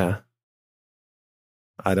 Yeah.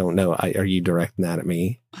 I don't know. Are you directing that at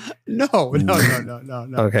me? No.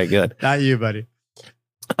 Okay, good. Not you, buddy.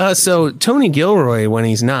 So Tony Gilroy, when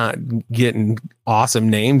he's not getting awesome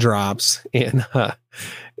name drops in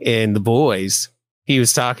The Boys, he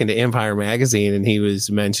was talking to Empire Magazine and he was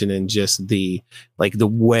mentioning just the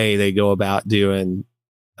way they go about doing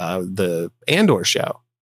the Andor show.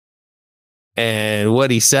 And what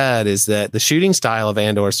he said is that the shooting style of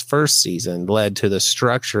Andor's first season led to the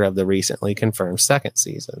structure of the recently confirmed second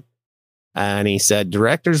season. And he said,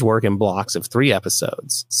 directors work in blocks of 3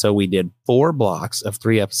 episodes. So we did 4 blocks of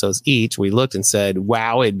 3 episodes each. We looked and said,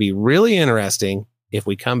 wow, it'd be really interesting if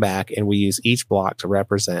we come back and we use each block to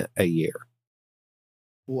represent a year.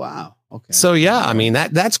 Wow. Okay. So, yeah, I mean,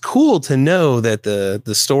 that's cool to know that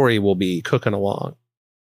the story will be cooking along.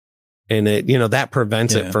 And it, that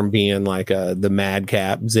prevents it from being like the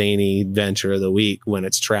madcap, zany venture of the week when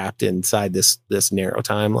it's trapped inside this narrow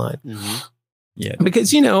timeline. Mm-hmm. Yeah,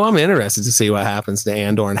 because, I'm interested to see what happens to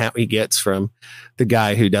Andor and how he gets from the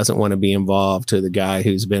guy who doesn't want to be involved to the guy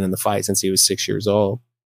who's been in the fight since he was 6 years old.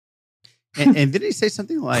 And didn't he say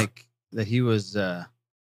something like that he was this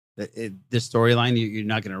storyline, you're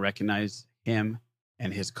not going to recognize him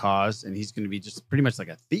and his cause, and he's going to be just pretty much like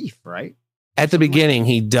a thief, right? At the beginning,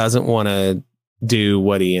 he doesn't want to do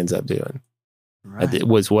what he ends up doing. Right. It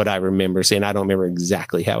was what I remember saying. I don't remember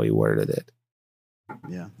exactly how he worded it.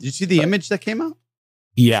 Yeah. Did you see the image that came out?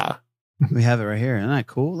 Yeah. We have it right here. Isn't that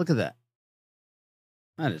cool? Look at that.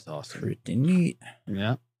 That is awesome. Pretty neat.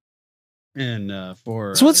 Yeah. And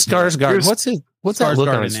for so what's Skarsgård? What's that look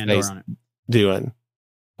on his face doing?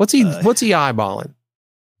 What's he eyeballing?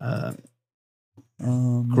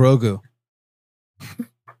 Grogu.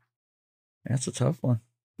 That's a tough one.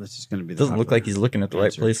 That's just going to be. Doesn't look like he's looking at the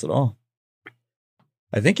right place at all.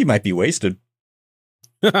 I think he might be wasted.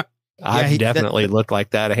 I've definitely looked like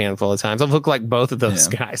that a handful of times. I've looked like both of those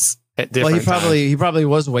guys at different times. He probably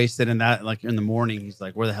was wasted in that. Like in the morning, he's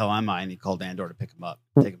like, "Where the hell am I?" And he called Andor to pick him up,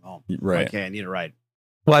 take him home. Right? Okay, I need a ride.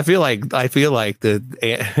 Well, I feel like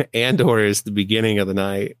the Andor is the beginning of the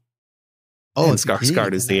night. Oh, and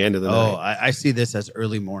Skarsgård is the end of the night. Oh, I see this as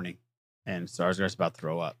early morning, and Skarsgård's about to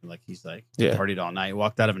throw up. Like he's like partied all night,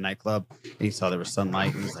 walked out of a nightclub, and he saw there was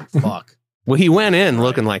sunlight, and he's like, "Fuck." Well, he went in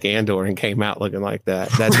looking like Andor and came out looking like that.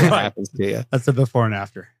 That's what happens to you. That's the before and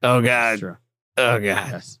after. Oh, God. True. Oh,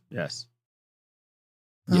 God. Yes.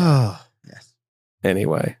 Yeah. Oh, yes.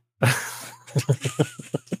 Anyway.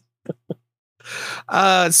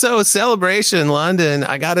 So Celebration London,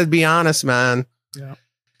 I got to be honest, man. Yeah.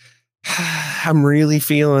 I'm really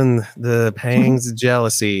feeling the pangs of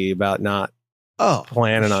jealousy about not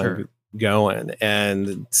planning on going.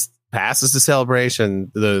 And passes to Celebration,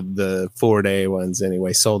 the 4-day ones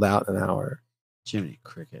anyway, sold out in an hour. Jiminy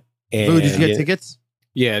Cricket. And Ooh, did you get tickets?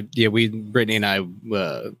 Yeah. Brittany and I,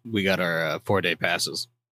 we got our 4-day passes.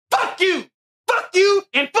 Fuck you,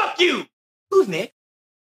 and fuck you. Who's next?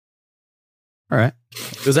 All right.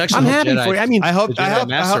 It was actually I'm happy for you. I mean, I hope Jedi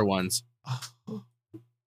Master ones.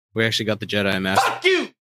 We actually got the Jedi Master. Fuck you.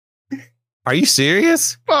 Are you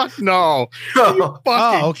serious? Fuck no. Are you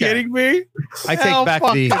fucking kidding me? I take back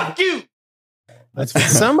the. Fuck you. That's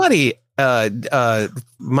somebody.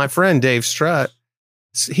 My friend Dave Strutt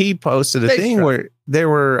he posted a thing where there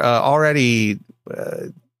were already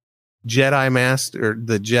the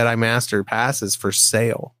Jedi Master passes for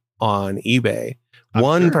sale on eBay.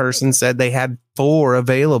 One person said they had 4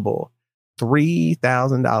 available,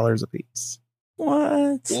 $3,000 a piece.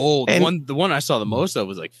 What? Whoa, the one I saw the most of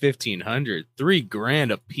was like 1,500,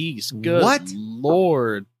 $3,000 a piece. Good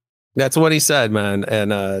Lord. That's what he said, man.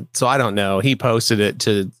 And so I don't know. He posted it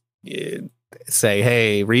to say,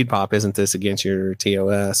 hey, Reed Pop, isn't this against your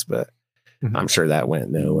TOS? But I'm sure that went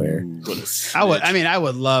nowhere. I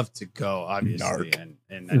would love to go, obviously,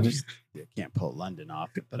 and I just can't pull London off.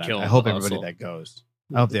 But I hope everybody that goes,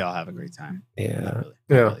 I hope they all have a great time. Yeah. Not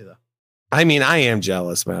really, though. I mean, I am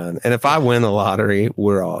jealous, man. And if I win the lottery,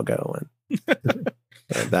 we're all going.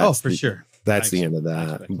 For sure. That's the end of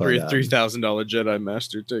that. But, $3,000 Jedi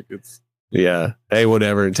Master tickets. Yeah. Hey,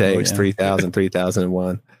 whatever it takes. 3,000,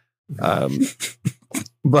 3,001.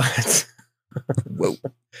 But whoa.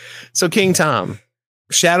 So King Tom,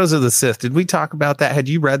 Shadows of the Sith. Did we talk about that? Had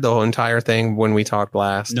you read the whole entire thing when we talked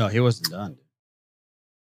last? No, he wasn't done.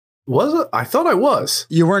 Was it? I thought I was.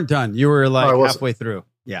 You weren't done. You were like halfway through.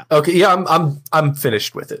 Yeah. Okay. Yeah. I'm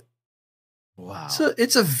finished with it. Wow.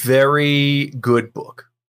 It's a very good book.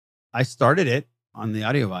 I started it on the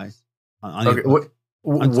AudioVise. Okay. What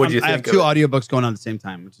do you think? I have 2 audiobooks going on at the same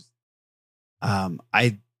time, which is,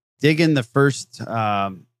 I dig in the first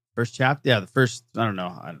chapter. Yeah. The first, I don't know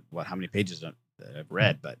how many pages that I've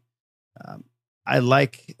read, but, I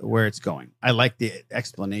like where it's going. I like the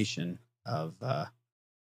explanation of, the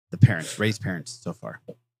Ray's parents so far.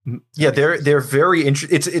 Yeah, they're very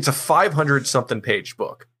interesting. It's a 500 something page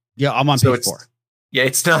book. Yeah, I'm on page 4. Yeah,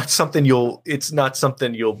 it's not something you'll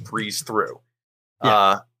breeze through.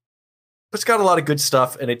 Yeah. But it's got a lot of good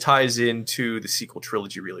stuff, and it ties into the sequel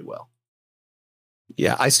trilogy really well.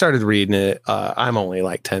 Yeah, I started reading it. I'm only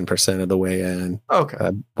like 10% of the way in.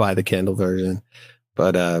 Okay. By the Kindle version,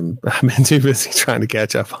 but I've been too busy trying to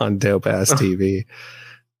catch up on dope ass TV.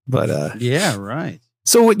 But yeah, right.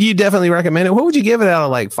 So would you definitely recommend it? What would you give it out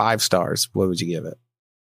of like 5 stars? What would you give it?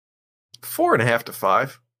 4.5 to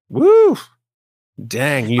 5. Woo!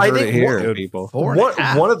 Dang, you heard it here, people.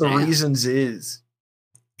 One of the reasons is,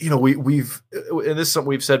 we've and this is something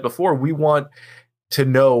we've said before. We want to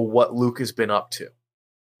know what Luke has been up to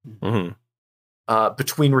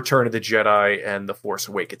between Return of the Jedi and The Force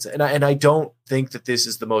Awakens, and I don't think that this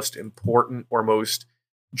is the most important or most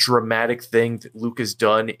dramatic thing that Luke has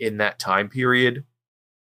done in that time period.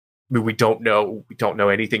 I mean, we don't know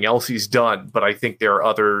anything else he's done, but I think there are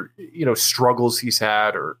other, struggles he's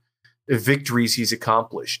had or victories he's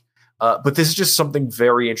accomplished. But this is just something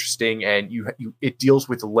very interesting, and it deals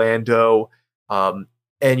with Lando, and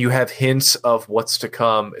you have hints of what's to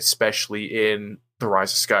come, especially in The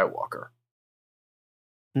Rise of Skywalker.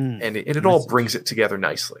 And it all brings it together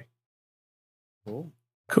nicely.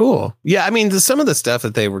 Cool. Yeah, I mean, some of the stuff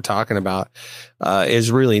that they were talking about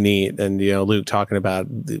is really neat. And, Luke talking about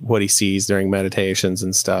what he sees during meditations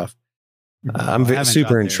and stuff. I'm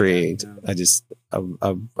super intrigued. Yet, no.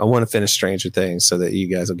 I want to finish Stranger Things so that you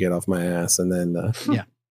guys will get off my ass. And then,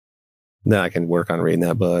 then I can work on reading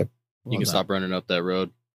that book. You can stop running up that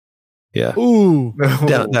road. Yeah. Ooh.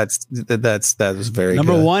 That was very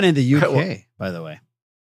Number good. 1 in the UK, by the way.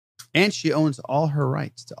 And she owns all her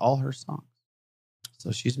rights to all her songs.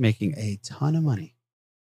 So she's making a ton of money.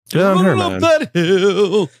 Good on her, man. Up that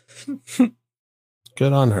hill.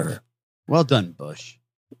 Good on her. Well done, Bush.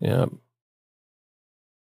 Yeah.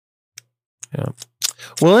 Yeah.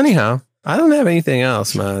 Well, anyhow, I don't have anything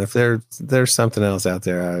else, man. If there's something else out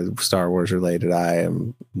there, Star Wars related, I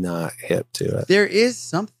am not hip to it. There is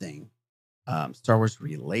something Star Wars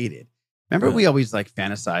related. Remember, we always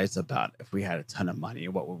fantasize about if we had a ton of money,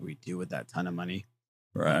 what would we do with that ton of money?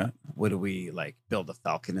 Right. Would we build a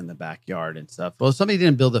Falcon in the backyard and stuff? Well, somebody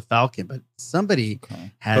didn't build a Falcon, but somebody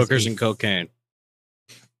has hookers and cocaine.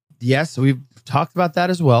 Yes, we've talked about that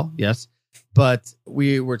as well. Yes, but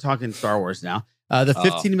we were talking Star Wars now. The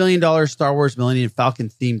 $15 million Star Wars Millennium Falcon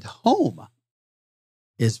themed home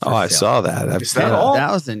is for sale. I saw that. I've Is that all?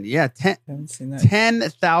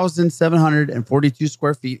 10,742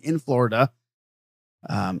 square feet in Florida.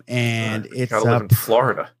 And it's gotta live in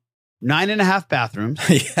Florida. 9.5 bathrooms.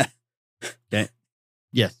 Yeah. Okay.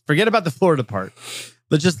 Yes. Forget about the Florida part.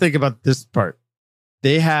 Let's just think about this part.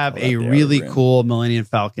 They have a really cool Millennium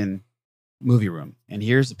Falcon movie room. And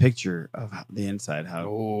here's a picture of the inside. How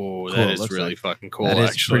cool that is really fucking cool. That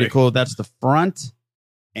is pretty cool. That's the front.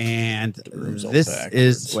 And this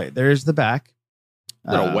is, there's the back.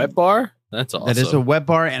 Is that a wet bar? That's awesome. That is a wet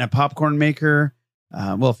bar and a popcorn maker.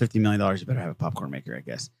 Well, $50 million, you better have a popcorn maker, I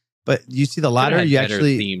guess. But you see the ladder? You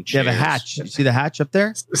actually themed you have a chairs. hatch. You see the hatch up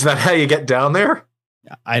there? Is that how you get down there?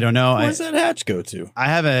 I don't know. Where's that hatch go to? I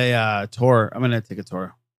have a tour. I'm gonna take a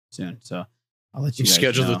tour soon, so I'll let you guys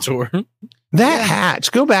schedule know. the tour. That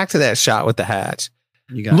hatch. Go back to that shot with the hatch.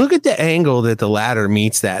 You got Look at the angle that the ladder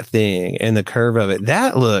meets that thing and the curve of it.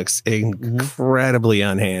 That looks incredibly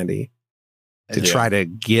unhandy to try to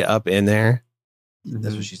get up in there.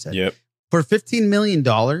 That's what she said. Yep. For $15 million,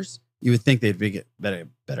 you would think they'd get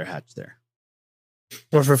better hatch there.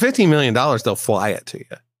 Well, for $15 million, they'll fly it to you.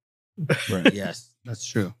 Right. Yes, that's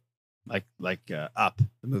true. Like Up,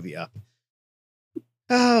 the movie Up.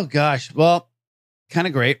 Oh gosh. Well, kind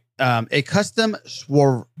of great. A custom is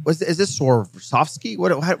this Swarovski? What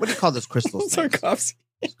do you call those crystals? Sarkovsky.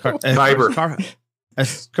 Fiber. A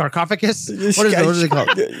sarcophagus? What are they called?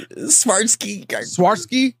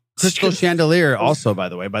 Swarovski crystal chandelier. Also, by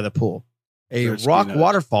the way, by the pool, a rock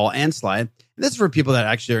waterfall and slide. And this is for people that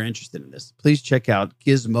actually are interested in this. Please check out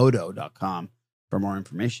gizmodo.com for more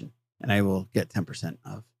information, and I will get 10%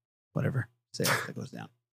 of whatever sale that goes down.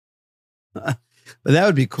 But that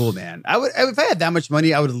would be cool, man. I would, if I had that much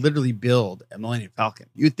money, I would literally build a Millennium Falcon.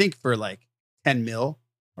 You'd think for like 10 mil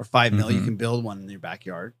or 5 mil, you can build one in your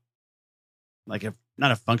backyard. Like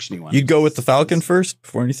not a functioning one. You'd go with the Falcon first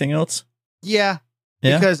before anything else? Yeah.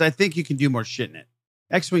 Yeah? Because I think you can do more shit in it.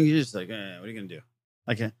 X-Wing, you're just like, what are you going to do?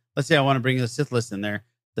 Like, let's say I want to bring the Sith list in there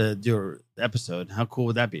to do an episode. How cool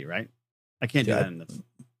would that be, right? I can't do that in the...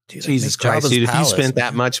 Jesus Christ, dude. If you spent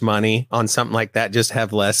that much money on something like that, just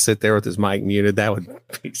have Les sit there with his mic muted. That would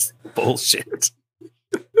be bullshit.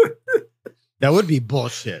 That would be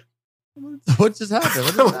bullshit. What just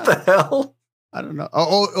happened? What the hell? I don't know.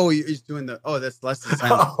 Oh, he's doing the... Oh, that's less than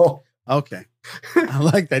silent. Oh. Okay. I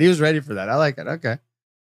like that. He was ready for that. I like it. Okay.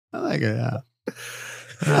 I like it. Yeah.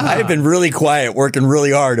 I've been really quiet, working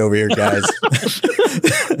really hard over here, guys.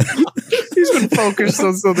 He's been focused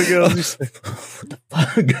on something else.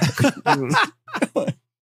 But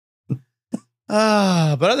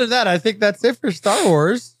other than that, I think that's it for Star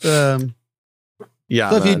Wars. Yeah.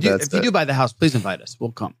 So if you do buy the house, please invite us.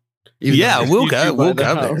 We'll come. We'll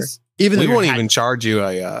come there. Even we won't even charge you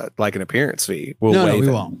an appearance fee. We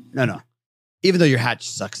won't. No. Even though your hatch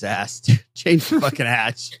sucks ass, change the fucking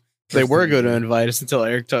hatch. They were going to invite us until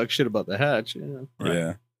Eric talked shit about the hatch. Yeah. Right.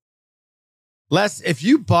 Yeah. Les, if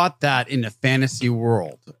you bought that in a fantasy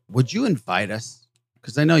world, would you invite us?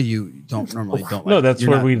 Because I know you don't normally don't. No, that's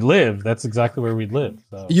where we'd live. That's exactly where we'd live.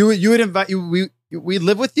 So. You would invite you. We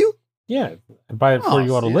live with you. Yeah, I'd buy it for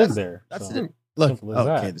you all to live there. That's so. it. Look,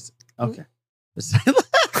 okay. Okay.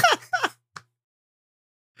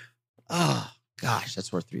 Oh gosh,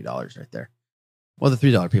 that's worth $3 right there. Well, the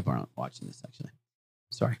 $3 people aren't watching this actually.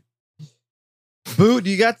 Sorry. Boo, do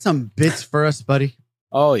you got some bits for us, buddy?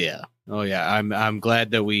 Oh yeah. I'm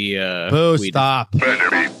glad that we Boo, stop. Better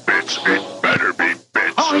be bits. It better be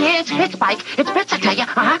bits. Oh yeah, it's bits, Mike. It's bits, I tell you.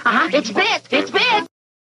 It's bits. It's bits.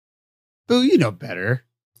 Boo, you know better.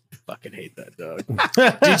 I fucking hate that dog.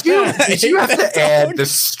 Did you have to add the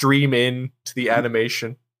stream in to the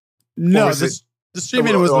animation? No, the stream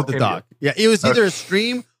in was with the dog. Yeah, it was either a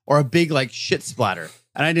stream or a big like shit splatter.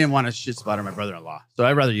 And I didn't want to shit splatter my brother-in-law. So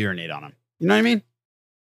I'd rather urinate on him. You know what I mean?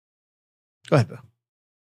 Go ahead,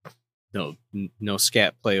 Boo. No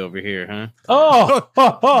scat play over here, huh?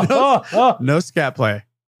 No scat play.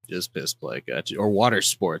 Just piss play, gotcha. Or water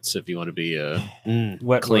sports if you want to be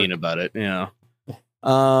wet clean about it. Yeah.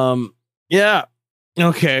 Yeah.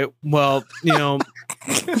 Okay. Well,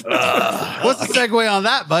 what's the segue on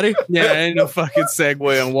that, buddy? Yeah, ain't no fucking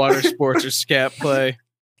segue on water sports or scat play.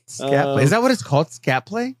 Scat play. Is that what it's called? Scat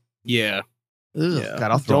play? Yeah. Ugh, yeah.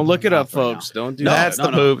 God, Don't look it up, folks. Don't do that. That's the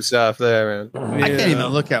poop stuff there, man. I can't even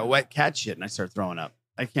look at wet cat shit and I start throwing up.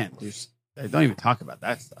 I can't do. I don't even talk about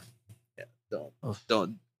that stuff. Yeah,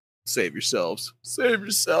 don't save yourselves. Save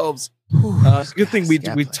yourselves. It's a good thing we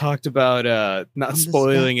talked about not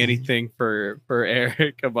spoiling anything for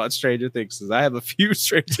Eric about Stranger Things, because I have a few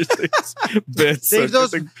Stranger Things bits. Save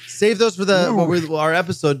those for our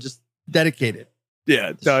episode just dedicated.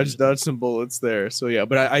 Yeah, dodge some bullets there. So yeah,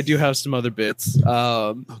 but I do have some other bits.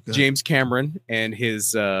 James Cameron and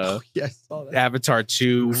his Avatar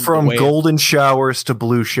 2 from golden showers to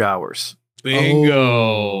blue showers.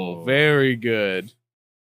 Bingo. Very good.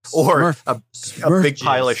 Or a big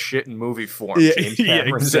pile of shit in movie form. Yeah, James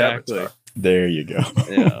Cameron's exactly. Avatar. There you go.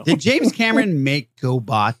 Yeah. Did James Cameron make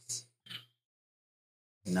GoBots?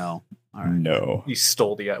 No. All right. No. He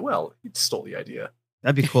stole the idea.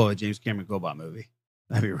 That'd be cool. A James Cameron GoBot movie.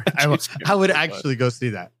 That'd be rad. I would actually go see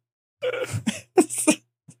that. That'd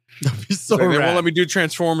be so They rad. won't let me do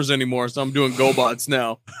Transformers anymore, so I'm doing GoBots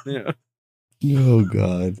now. Yeah. Oh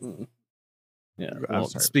God. Yeah. Well,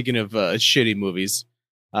 speaking of shitty movies,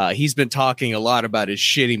 he's been talking a lot about his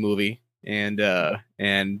shitty movie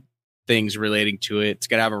and things relating to it. It's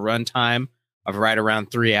gonna have a runtime of right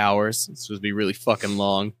around 3 hours. It's supposed to be really fucking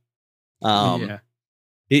long.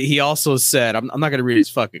 He also said, I'm not gonna read his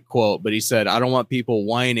fucking quote, but he said, "I don't want people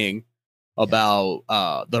whining about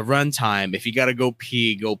the runtime. If you gotta go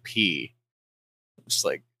pee, go pee." Just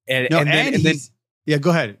like and then yeah,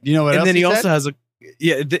 go ahead. You know what? And else then he said? also has and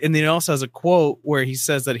then he also has a quote where he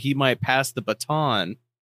says that he might pass the baton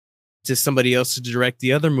to somebody else to direct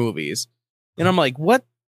the other movies. And I'm like, what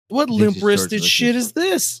limp-wristed shit is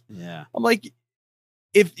this? Yeah. I'm like,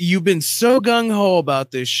 if you've been so gung-ho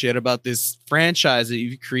about this shit, about this franchise that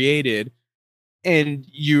you've created, and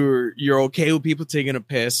you're okay with people taking a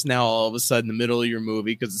piss now all of a sudden in the middle of your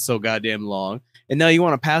movie because it's so goddamn long, and now you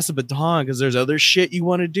want to pass a baton because there's other shit you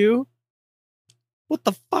want to do? What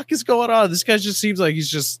the fuck is going on? This guy just seems like he's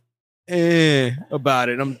just about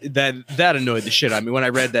it. That annoyed the shit out of me when I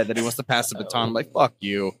read that he wants to pass the baton. I'm like, fuck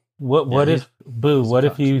you. What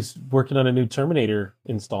if he's working on a new Terminator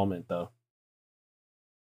installment though?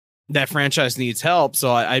 That franchise needs help,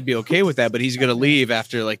 so I'd be okay with that. But he's gonna leave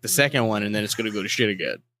after like the second one, and then it's gonna go to shit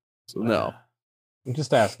again. So no. I'm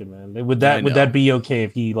just asking, man. Would that be okay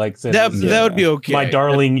if he like said that would be okay? My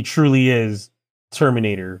darling truly is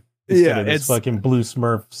Terminator. Yeah, of this fucking blue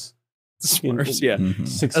Smurfs. Yeah.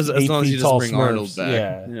 6 as 8 long as feet you just tall bring Smurfs. Arnold back.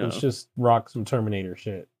 Yeah, you know. let's just rock some Terminator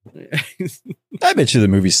shit. I bet you the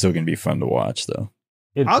movie's still going to be fun to watch, though.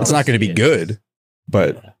 It's not going to be good,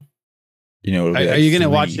 but you know, are you going to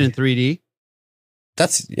watch it in 3D?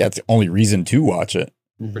 That's the only reason to watch it.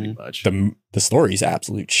 Pretty much. The story's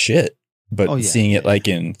absolute shit, but seeing it like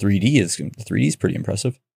in 3D is pretty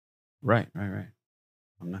impressive. Right.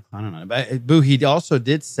 I'm not clowning on it, but Boo, he also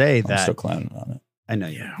did say that. I'm still clowning on it. I know,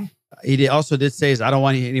 yeah. He also did say, "I don't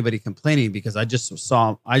want anybody complaining because I just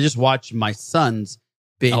watched my sons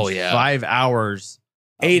binge 5 hours,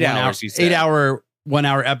 8 hours, 8 hour, 1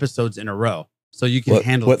 hour episodes in a row. So you can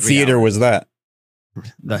handle. What theater was that?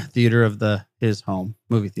 The theater of his home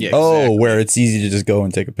movie theater. Yeah, exactly. Where it's easy to just go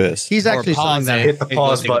and take a piss. He's actually selling that. Hit the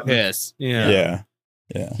pause button. Piss. Yeah.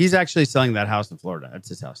 He's actually selling that house in Florida. That's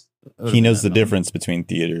his house. He knows the difference between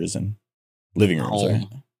theaters and living rooms, right?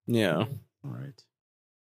 Yeah. All right.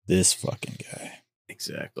 This fucking guy.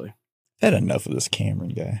 Exactly. Had enough of this Cameron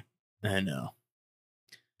guy. I know.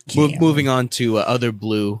 Moving on to other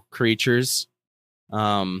blue creatures.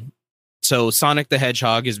 So Sonic the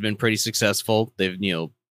Hedgehog has been pretty successful. They've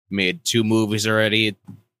made 2 movies already. It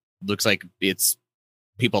looks like it's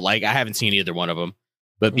people like. I haven't seen either one of them,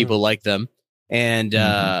 but people like them. And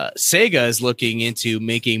Sega is looking into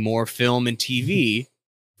making more film and TV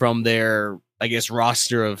from their, I guess,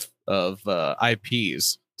 roster of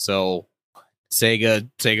IPs. So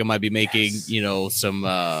Sega might be making,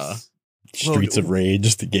 some Streets of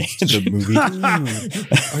Rage, the game, the movie.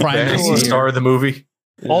 Fantasy Star, the movie.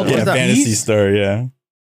 Fantasy Star, yeah.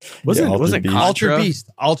 Was it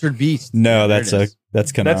Altered Beast? No, that's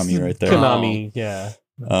Konami right there. Konami, yeah.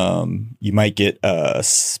 You might get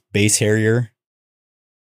Space Harrier.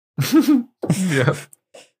 Yeah.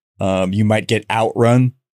 You might get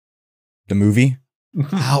Outrun, the movie.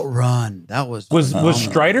 Outrun. That was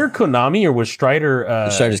Strider Konami or was Strider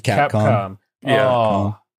Strider's Capcom? Yeah.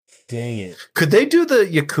 Oh, dang it. Could they do the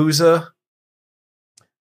Yakuza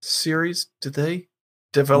series? Did they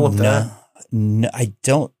develop that? No, I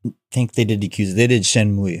don't think they did Yakuza. They did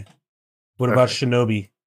Shenmue. What about Shinobi?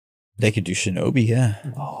 They could do Shinobi, yeah.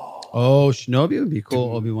 Oh, Shinobi would be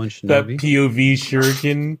cool. Obi-Wan Shinobi. That POV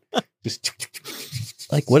shuriken. Just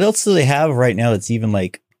like, what else do they have right now that's even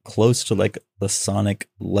like close to like the Sonic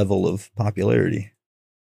level of popularity?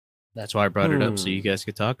 That's why I brought it up so you guys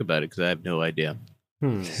could talk about it because I have no idea.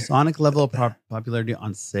 Sonic level of popularity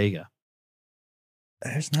on Sega.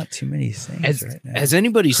 There's not too many things right now. Has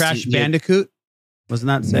anybody Crash seen Bandicoot? Wasn't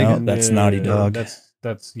that Sega? No, that's Naughty Dog.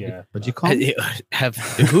 That's yeah. What'd you call it?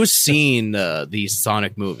 Who's seen these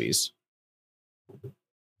Sonic movies?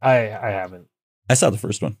 I haven't. I saw the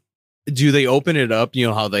first one. Do they open it up? You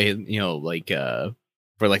know how they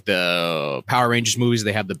for like the Power Rangers movies,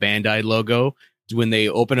 they have the Bandai logo. When they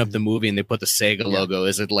open up the movie and they put the Sega logo,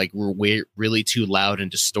 is it like really too loud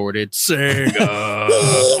and distorted? Sega.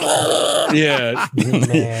 Yeah,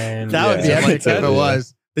 man. That would be epic if it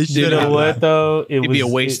was. They should. You know what though? It'd be a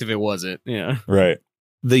waste if it wasn't. Yeah. Right.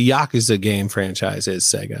 The Yakuza game franchise is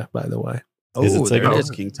Sega, by the way. Oh, there it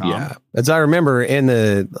is, King Tom. Yeah, as I remember,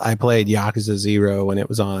 I played Yakuza 0 when it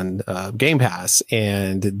was on Game Pass,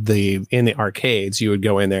 and in the arcades you would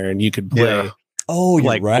go in there and you could play. Oh, you're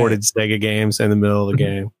like right. ported Sega games in the middle of the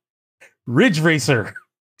game. Ridge Racer.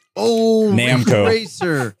 Oh, Namco. Ridge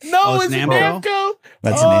Racer. No, it's Namco.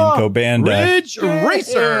 That's Namco Bandai. Ridge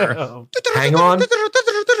Racer. Hang on.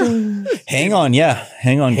 Hang on, yeah.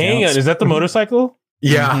 Hang on. Hang on. Is that the motorcycle?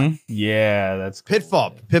 Yeah. Mhm. Yeah, that's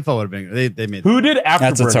Pitfall. Pitfall would have been. They made. Who did Afterburner?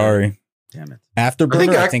 That's Atari. Damn it.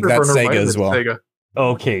 Afterburner, I think that's Afterburner might Sega have as been well. Sega.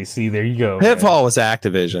 Okay, see, there you go. Pitfall was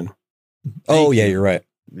Activision. Oh, yeah, you're right.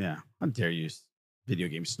 Yeah. How dare you video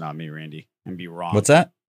game snob me, Randy, and be wrong? What's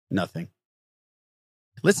that? Nothing.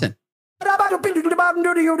 Listen. I'm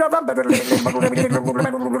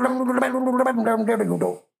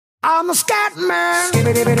a Scatman.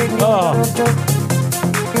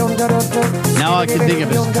 Now all I can think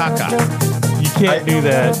of is Kaka. You can't do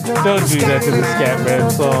that. Don't do that to the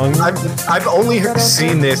Scatman song. I've only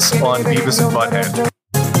seen this on Beavis and Butthead.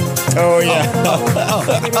 Oh, yeah.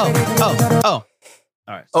 Oh.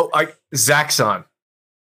 All right. Oh, Zaxxon.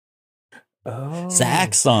 Oh.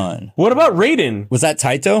 Zaxxon. What about Raiden? Was that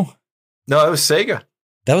Taito? No, it was Sega.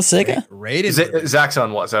 That was Sega? Raiden.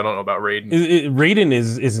 Zaxxon was. I don't know about Raiden. Raiden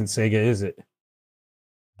isn't Sega, is it?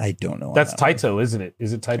 I don't know. That's Taito, isn't it?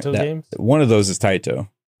 Is it Taito Games? One of those is Taito.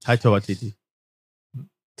 Taito Atiti.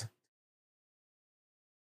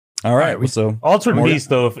 All right. So Altered Beast,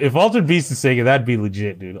 though. If Altered Beast is Sega, that'd be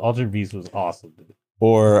legit, dude. Altered Beast was awesome, dude.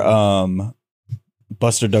 Or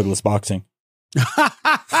Buster Douglas boxing.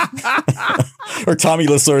 Or Tommy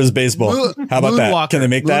Lasorda's baseball. How about that? Can they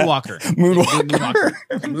make that? Moonwalker.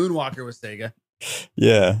 Moonwalker was Sega.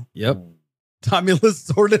 Yeah. Yep. Tommy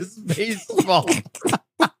Lasorda's baseball.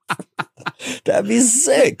 That'd be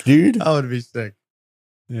sick, dude. That would be sick.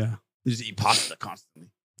 Yeah. You just eat pasta constantly.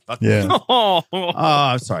 Fuck Yeah. that. Oh,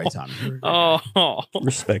 I'm sorry, Tommy.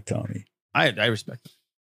 Respect Tommy. I respect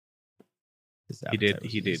him.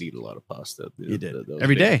 He did eat a lot of pasta. He did. That was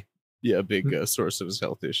Every big. day. Yeah, big source of his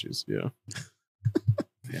health issues. Yeah.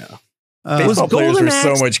 Yeah. Baseball players were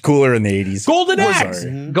so much cooler in the 80s. Golden Axe.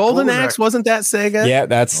 Golden Axe, wasn't that Sega? Yeah,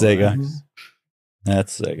 that's Sega.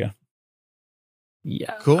 That's Sega.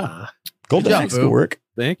 Yeah. Cool. Golden Axe could work.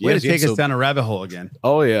 Thank you. Way to take us down a rabbit hole again.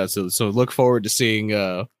 Oh yeah, so look forward to seeing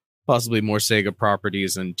possibly more Sega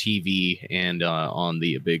properties on TV and on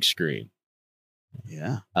the big screen.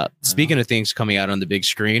 Yeah. Speaking of things coming out on the big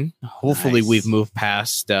screen, hopefully we've moved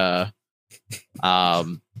past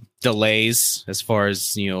delays as far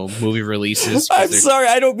as movie releases. I'm sorry,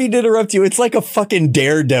 I don't mean to interrupt you. It's like a fucking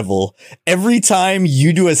Daredevil. Every time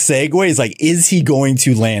you do a segue, it's like, is he going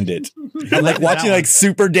to land it? I'm like watching like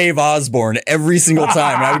Super Dave Osborne every single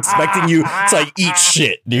time. And I'm expecting you to like eat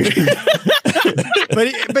shit, dude.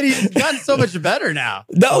 but he's gotten so much better now.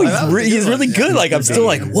 No, he's really good. Like I'm still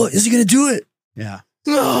like, what is he gonna do it? Yeah.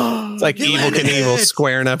 It's like Evil Knievel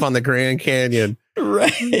squaring up on the Grand Canyon.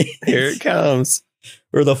 Right. Here it comes.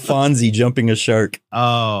 Or the Fonzie jumping a shark.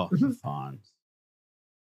 Oh, Fonz.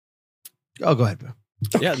 Oh, go ahead, bro.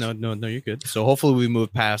 Yeah, no, you're good. So hopefully we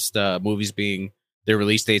move past movies being their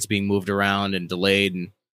release dates being moved around and delayed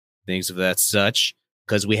and things of that such,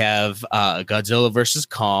 because we have Godzilla vs.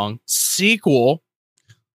 Kong sequel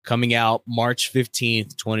coming out March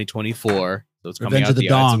 15th, 2024. So it's coming Revenge out of the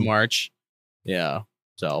the Ides of Dong. March. Yeah.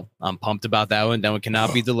 So I'm pumped about that one. That one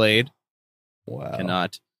cannot be delayed. Wow.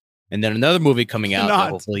 Cannot. And then another movie coming out that Cannot.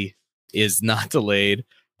 hopefully is not delayed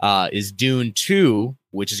is Dune 2,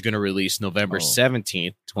 which is going to release November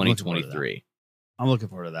 17th, 2023. I'm looking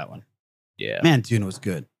forward to that one. Yeah. Man, Dune was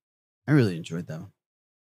good. I really enjoyed that one.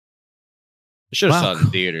 I should have Wow. saw it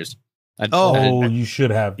in theaters. You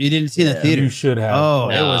should have. You didn't see it in the theater. You should have. Oh,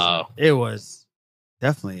 No. it was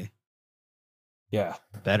definitely Yeah.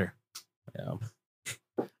 better. Yeah.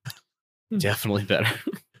 Definitely better.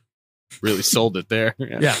 Really sold it there.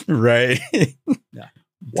 Yeah. Right. Yeah.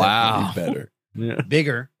 Wow. Definitely better. Yeah.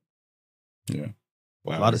 Bigger. Yeah.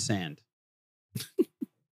 A lot of sand.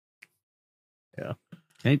 Yeah.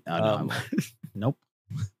 Okay. Nope.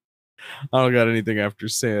 I don't got anything after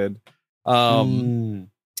sand.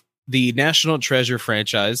 The National Treasure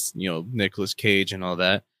franchise, Nicolas Cage and all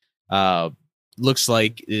that, looks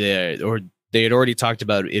like they had already talked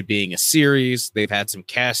about it being a series. They've had some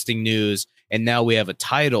casting news, and now we have a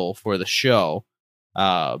title for the show.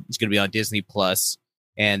 It's going to be on Disney Plus,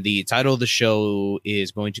 and the title of the show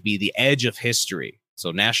is going to be The Edge of History.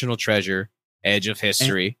 So National Treasure, Edge of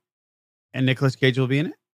History. And Nicolas Cage will be in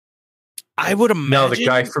it? I would imagine. No, the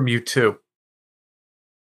guy from U2.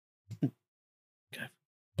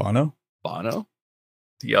 Bono?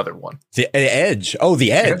 The other one. The Edge. Oh,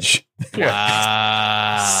 the Edge.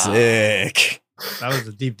 Wow. Sick. That was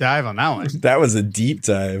a deep dive on that one. That was a deep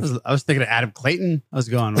dive. I was thinking of Adam Clayton. I was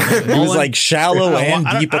going. It was like shallow and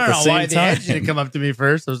deep at the same why the time. Edge didn't come up to me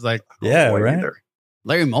first. I was like, Yeah, right.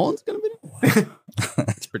 Larry Mullen's gonna be in it?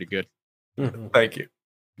 It's pretty good. Thank you.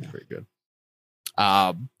 Pretty good.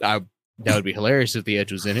 That would be hilarious if the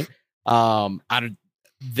Edge was in it.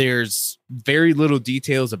 There's very little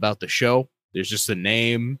details about the show. There's just a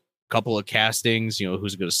name, a couple of castings,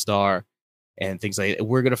 who's going to star, and things like that.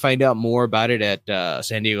 We're going to find out more about it at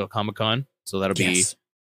San Diego Comic-Con, so that'll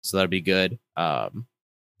be good. The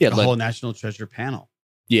whole National Treasure panel.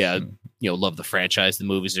 Yeah, love the franchise. The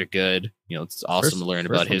movies are good. It's awesome to learn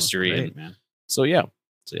about history. Great, man. So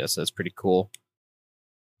yes, that's pretty cool.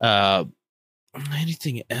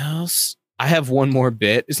 Anything else? I have one more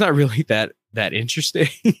bit. It's not really that interesting,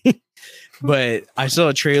 but I saw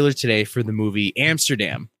a trailer today for the movie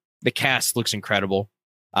Amsterdam. The cast looks incredible.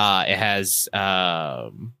 It has,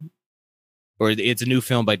 it's a new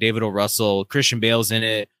film by David O. Russell. Christian Bale's in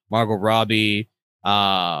it. Margot Robbie,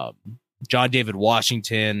 John David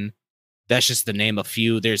Washington. That's just to name a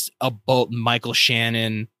few. There's Michael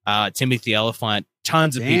Shannon, Timothy Olyphant,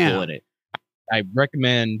 tons of people in it. I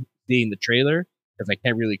recommend seeing the trailer because I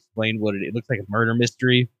can't really explain what it looks like. A murder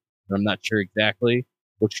mystery, but I'm not sure exactly.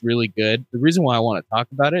 Looks really good. The reason why I want to talk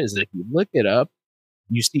about it is that if you look it up,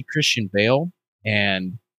 you see Christian Bale,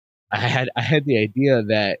 and I had the idea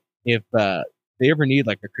that if they ever need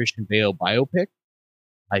like a Christian Bale biopic,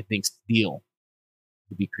 I think Steel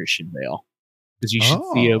would be Christian Bale. Because you should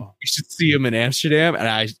see him. You should see him in Amsterdam, and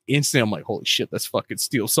I'm like, holy shit, that's fucking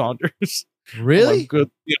Steel Saunders. Really? Good.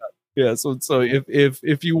 Yeah. So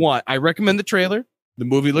if you want, I recommend the trailer. The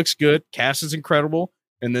movie looks good. Cast is incredible,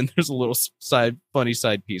 and then there's a little funny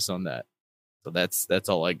side piece on that. So that's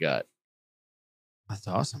all I got. That's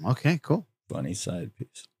awesome. Okay, cool. Funny side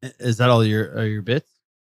piece. Is that all your bits?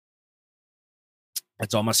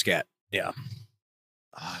 That's all my scat. Yeah.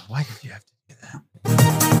 Why did you have to do that?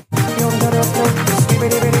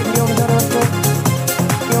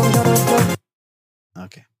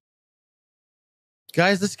 Okay.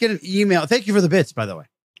 Guys, let's get an email. Thank you for the bits, by the way.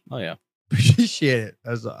 Oh, yeah. Appreciate it,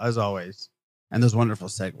 as always. And those wonderful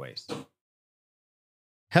segues.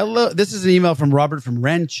 Hello. This is an email from Robert from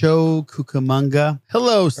Rancho Cucamonga.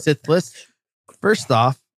 Hello, Sith List. First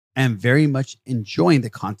off, I am very much enjoying the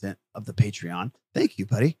content of the Patreon. Thank you,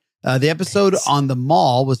 buddy. The episode on the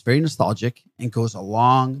mall was very nostalgic and goes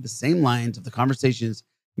along the same lines of the conversations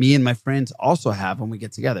me and my friends also have when we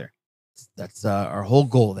get together. That's our whole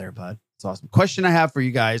goal there, bud. It's awesome. Question I have for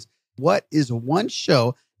you guys. What is one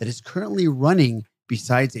show that is currently running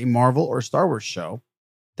besides a Marvel or Star Wars show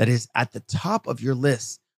that is at the top of your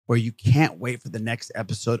list where you can't wait for the next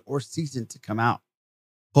episode or season to come out?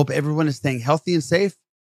 Hope everyone is staying healthy and safe.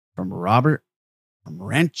 From Robert from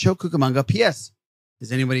Rancho Cucamonga. P.S.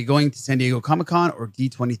 Is anybody going to San Diego Comic-Con or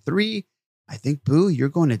D23? I think, Boo, you're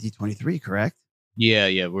going to D23, correct?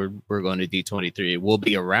 Yeah, we're going to D23. We'll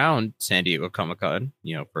be around San Diego Comic-Con,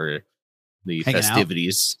 for the Hanging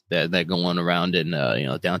festivities that go on around in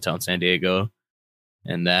downtown San Diego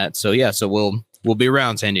and that. So we'll be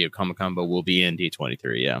around San Diego Comic-Con, but we'll be in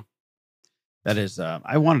D23. Yeah. That is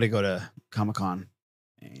I wanted to go to Comic-Con,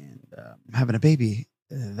 and I'm having a baby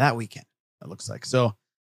that weekend, it looks like. So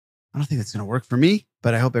I don't think that's going to work for me,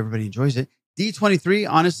 but I hope everybody enjoys it. D23,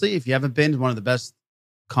 honestly, if you haven't been, is one of the best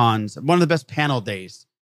cons, one of the best panel days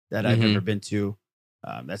that I've ever been to.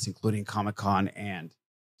 That's including Comic-Con and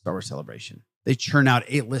Star Wars Celebration. They churn out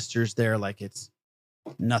 8 listers there like it's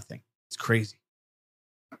nothing. It's crazy.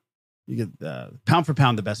 You get pound for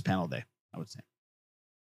pound the best panel day, I would say.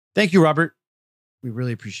 Thank you, Robert. We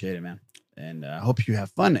really appreciate it, man. And I hope you have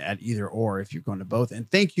fun at either or if you're going to both. And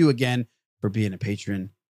thank you again for being a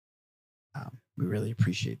patron. We really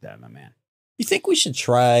appreciate that, my man. You think we should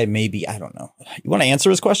try maybe, I don't know. You want to answer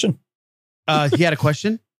his question? He had a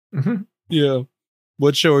question? Yeah.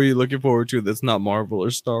 What show are you looking forward to that's not Marvel or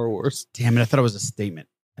Star Wars? Damn it. I thought it was a statement.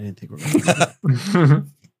 I didn't think we were going to do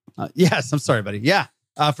that. Yes, I'm sorry, buddy. Yeah.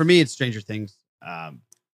 For me, it's Stranger Things.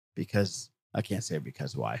 Because I can't say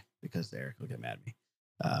because why? Because Eric will get mad at me.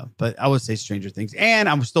 But I would say Stranger Things. And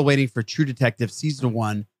I'm still waiting for True Detective Season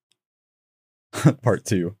 1. Part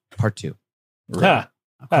 2. Right.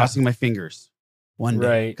 I'm crossing my fingers one day.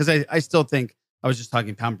 Right. Because I still think, I was just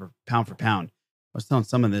talking pound for pound. I was telling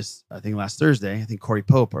someone this, I think last Thursday, I think Corey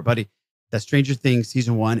Pope, our buddy, that Stranger Things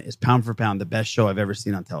Season 1 is pound for pound the best show I've ever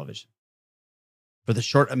seen on television. For the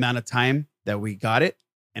short amount of time that we got it,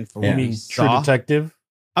 and for what we saw. True Detective?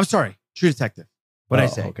 I'm sorry, True Detective. What'd I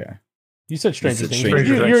say? Okay. You said Stranger Things.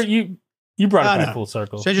 Stranger Things. You brought it back full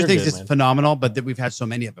circle. Stranger Things is phenomenal, but we've had so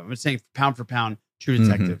many of them. I'm saying pound for pound, True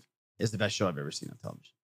Detective is the best show I've ever seen on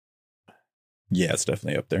television. Yeah, it's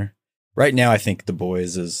definitely up there. Right now, I think The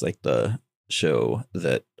Boys is like the show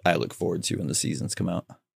that I look forward to when the seasons come out.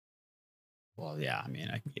 Well, yeah, I mean,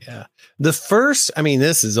 The first, I mean,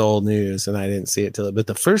 this is old news, and I didn't see it but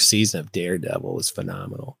the first season of Daredevil was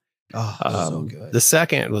phenomenal. Oh, so good. The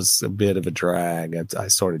second was a bit of a drag. I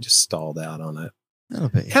sort of just stalled out on it. A little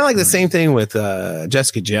bit. Kind of like the same thing with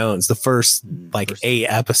Jessica Jones. The first 8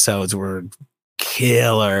 episodes were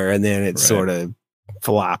killer, and then it sort of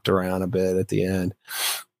flopped around a bit at the end.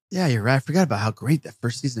 Yeah, you're right. I forgot about how great that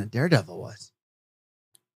first season of Daredevil was.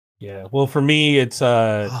 Yeah. Well, for me, it's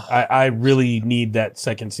I really need that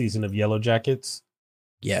second season of Yellow Jackets.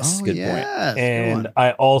 Yes, good point. And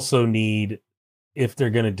I also need, if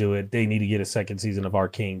they're gonna do it, they need to get a second season of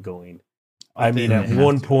Arcane going. I mean, at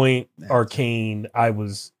one point, Arcane, I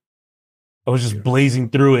was just blazing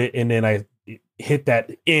through it, and then I hit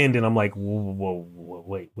that end, and I'm like, whoa,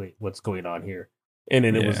 wait, what's going on here? And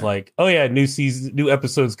then it was like, oh yeah, new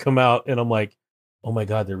episodes come out, and I'm like, oh my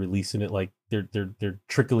god, they're releasing it, like they're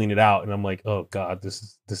trickling it out, and I'm like, oh god,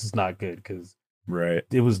 this is not good, because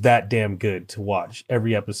it was that damn good to watch.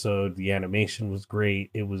 Every episode, the animation was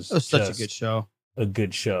great. It was such a good show. A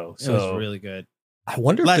good show. It was really good. I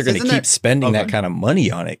wonder if they're going to keep spending that kind of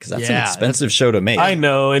money on it, because that's an expensive show to make. I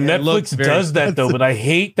know, and Netflix does that though, but I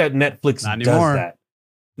hate that Netflix does that.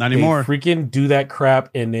 Not anymore. They freaking do that crap,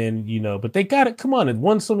 and then but they got it. Come on, it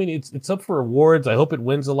won so many. It's up for awards. I hope it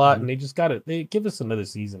wins a lot, and they just got it. They give us another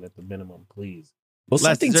season at the minimum, please. Well,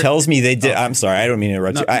 something tells me they did. I'm sorry, I don't mean to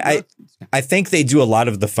interrupt you. I think they do a lot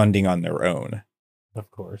of the funding on their own. Of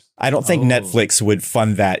course. I don't think Netflix would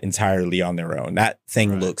fund that entirely on their own. That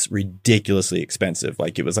thing looks ridiculously expensive.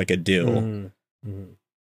 Like it was like a deal. Mm-hmm.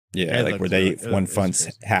 Yeah, like where one funds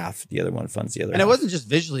half, the other one funds the other. And half. It wasn't just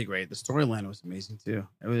visually great. The storyline was amazing too.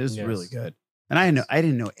 It was really good. And I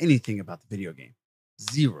didn't know anything about the video game.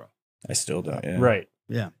 Zero. I still don't. Yeah. Right.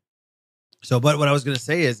 Yeah. So, but what I was going to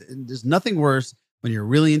say is there's nothing worse when you're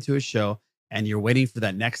really into a show and you're waiting for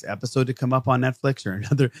that next episode to come up on Netflix or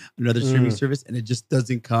another streaming service, and it just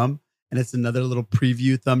doesn't come, and it's another little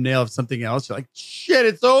preview thumbnail of something else. You're like, shit,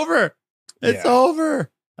 it's over. It's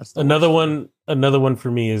over. That's another one. Another one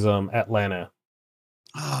for me is Atlanta.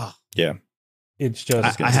 Oh, yeah. It's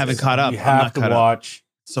just I haven't caught up. You have to watch.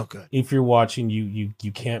 So good. If you're watching,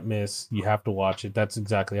 you can't miss. You have to watch it. That's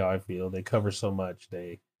exactly how I feel. They cover so much.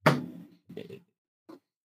 They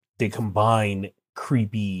combine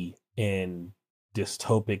creepy and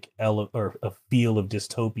dystopic or a feel of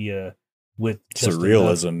dystopia with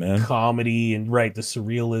surrealism, man, comedy, and the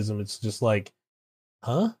surrealism. It's just like,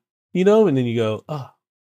 huh? And then you go, oh.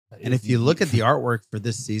 And if you look at the artwork for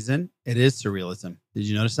this season, it is surrealism. Did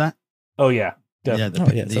you notice that? Oh yeah,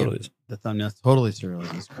 definitely. Totally. The thumbnail totally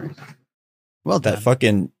surrealism. It's crazy. Well done. That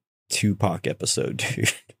fucking Tupac episode,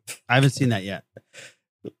 dude. I haven't seen that yet.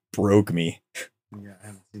 Broke me. Yeah, I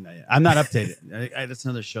haven't seen that yet. I'm not updated. That's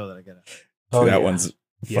another show that I gotta. That one's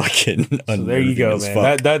fucking. So there you go,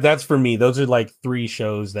 man. That's for me. Those are like 3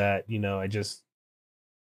 shows that I just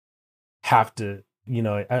have to.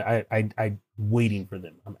 I waiting for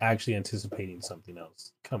them. I'm actually anticipating something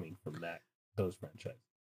else coming from those franchises.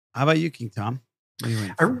 How about you, King Tom?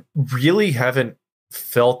 I really haven't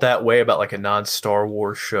felt that way about like a non-Star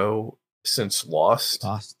Wars show since Lost.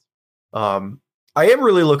 I am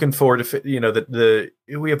really looking forward to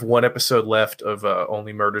we have 1 episode left of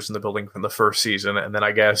Only Murders in the Building from the first season, and then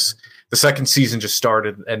I guess the second season just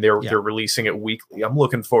started and they're releasing it weekly. I'm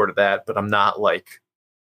looking forward to that, but I'm not like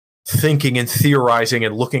thinking and theorizing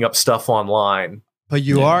and looking up stuff online. But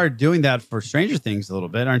you are doing that for Stranger Things a little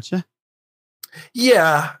bit, aren't you?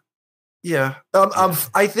 Yeah.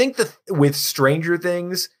 I think that with Stranger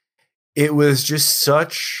Things, it was just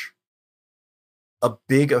such a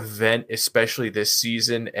big event, especially this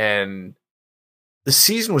season, and the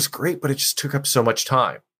season was great, but it just took up so much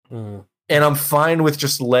time. And I'm fine with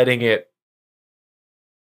just letting it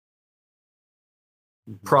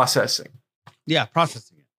processing. Yeah,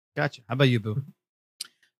 processing it. Gotcha. How about you, Boo?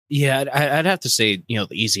 Yeah, I'd have to say, the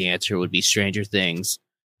easy answer would be Stranger Things.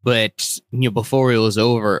 But, before it was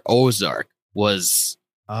over, Ozark was,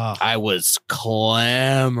 I was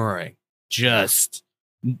clamoring, just,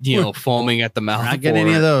 foaming at the mouth. Not getting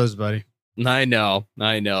any of those, buddy. I know.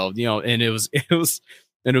 And it was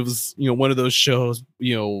one of those shows,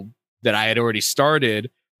 that I had already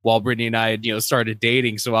started while Brittany and I had, started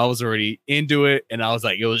dating. So I was already into it, and I was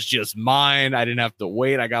like, it was just mine. I didn't have to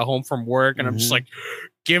wait. I got home from work, and I'm just like,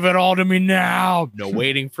 give it all to me now. No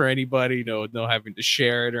waiting for anybody. No having to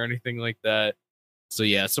share it or anything like that. So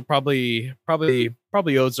yeah, so probably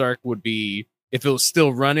Ozark would be, if it was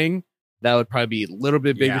still running, that would probably be a little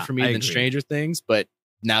bit bigger for me than Stranger Things. But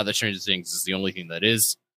now that Stranger Things is the only thing that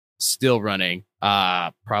is still running,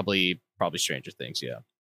 probably Stranger Things. Yeah.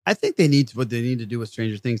 I think what they need to do with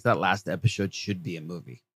Stranger Things, that last episode should be a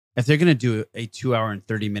movie. If they're going to do a 2 hour and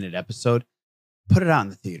 30-minute episode, put it out in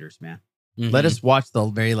the theaters, man. Mm-hmm. Let us watch the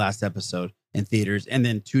very last episode in theaters, and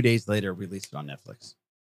then 2 days later release it on Netflix,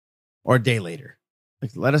 or a day later.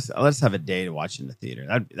 Like let us have a day to watch in the theater.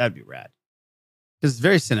 That'd be rad, because it's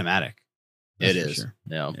very cinematic. It is. Sure.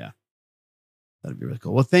 Yeah. That'd be really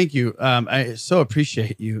cool. Well, thank you. I so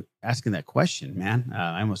appreciate you asking that question, man.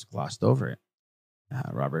 I almost glossed over it,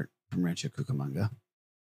 Robert from Rancho Cucamonga.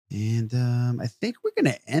 And I think we're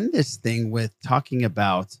going to end this thing with talking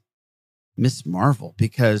about Miss Marvel,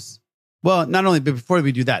 because, well, not only, but before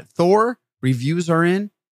we do that, Thor reviews are in.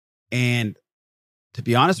 And to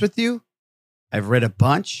be honest with you, I've read a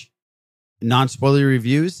bunch non-spoiler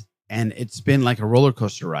reviews, and it's been like a roller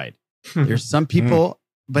coaster ride. There's some people,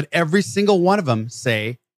 but every single one of them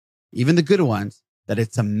say, even the good ones, that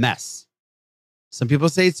it's a mess. Some people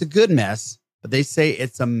say it's a good mess, but they say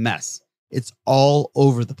it's a mess. It's all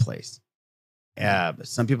over the place.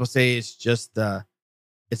 Some people say it's just,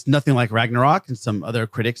 it's nothing like Ragnarok, and some other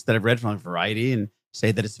critics that I've read from Variety and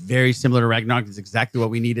say that it's very similar to Ragnarok. It's exactly what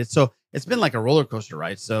we needed. So it's been like a roller coaster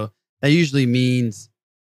ride. So that usually means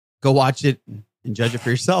go watch it and judge it for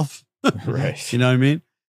yourself. Right. You know what I mean?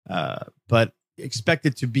 But expect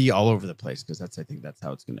it to be all over the place, because I think that's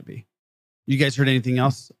how it's going to be. You guys heard anything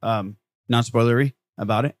else non-spoilery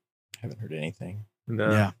about it? I haven't heard anything.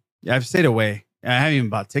 No. Yeah, I've stayed away. I haven't even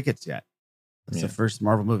bought tickets yet. It's the first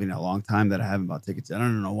Marvel movie in a long time that I haven't bought tickets. I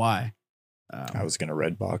don't know why. I was going to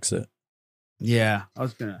Redbox it. Yeah, I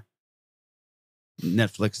was going to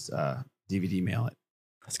Netflix DVD mail it.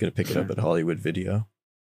 I was going to pick it up at Hollywood Video.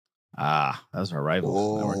 That was our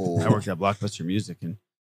rival. I worked at Blockbuster Music, and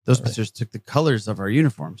those pictures took the colors of our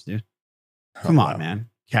uniforms, dude. Come on, man.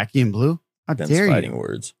 Khaki and blue? How dare you? Fighting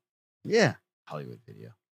words. Yeah. Hollywood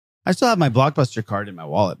Video. I still have my Blockbuster card in my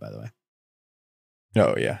wallet, by the way.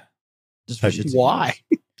 Oh, yeah. Just for shits and why?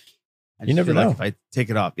 giggles. You never know. Like if I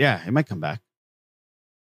take it off, yeah, it might come back.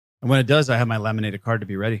 And when it does, I have my laminated card to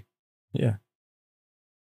be ready. Yeah.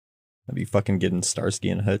 I'd be fucking getting Starsky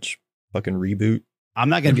and Hutch fucking reboot. I'm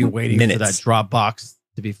not going to be waiting for that Minutes. drop box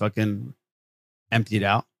to be fucking emptied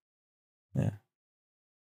out. Yeah.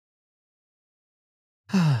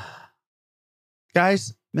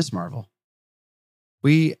 Guys, Miss Marvel.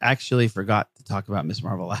 We actually forgot to talk about Miss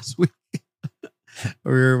Marvel last week.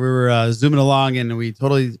 we were zooming along, and we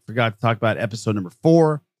totally forgot to talk about episode number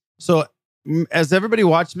 4. So, has everybody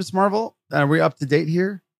watched Miss Marvel? Are we up to date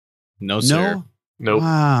here? No, sir. Nope.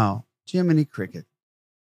 Wow. Jiminy Cricket.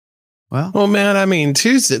 Well, man, I mean,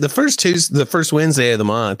 the first Wednesday of the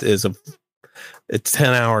month is a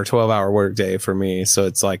 10-hour, 12-hour work day for me. So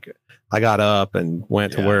it's like I got up and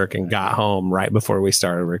went to work and got home right before we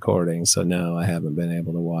started recording. So no, I haven't been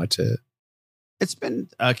able to watch it. It's been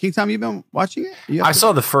King Tom. You've been watching it? I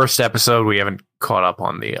saw the first episode. We haven't caught up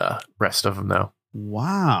on the rest of them, though.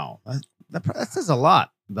 Wow, that says a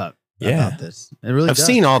lot about this. It really. I've does.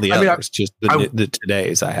 seen all the others, just the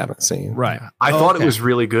today's I haven't seen. Right. I thought it was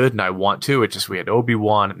really good, and I want to. It just we had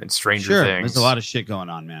Obi-Wan and then Stranger Things. There's a lot of shit going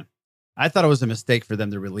on, man. I thought it was a mistake for them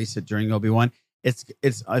to release it during Obi-Wan. It's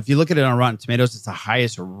if you look at it on Rotten Tomatoes, it's the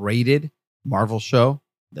highest rated Marvel show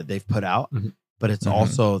that they've put out, but it's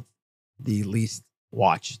also the least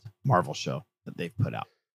watched Marvel show that they've put out.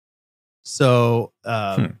 So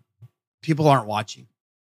people aren't watching.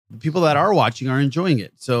 The people that are watching are enjoying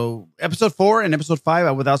it. So episode 4 and episode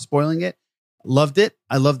 5, without spoiling it, loved it.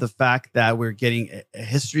 I love the fact that we're getting a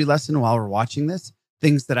history lesson while we're watching this.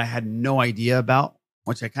 Things that I had no idea about,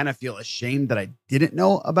 which I kind of feel ashamed that I didn't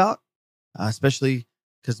know about, especially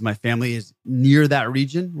because my family is near that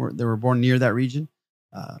region. They were born near that region.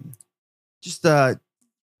 Just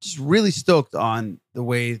really stoked on the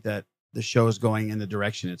way that the show is going and the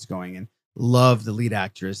direction it's going, and love the lead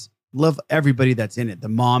actress. Love everybody that's in it. The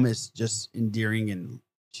mom is just endearing, and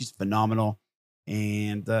she's phenomenal.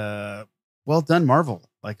 And well done, Marvel,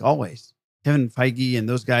 like always. Kevin Feige and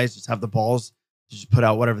those guys just have the balls to just put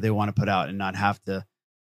out whatever they want to put out and not have to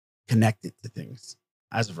connect it to things.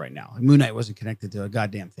 As of right now, Moon Knight wasn't connected to a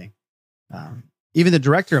goddamn thing. Even the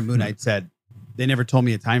director of Moon Knight said they never told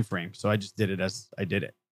me a time frame, so I just did it as I did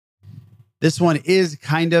it. This one is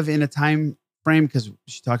kind of in a time frame because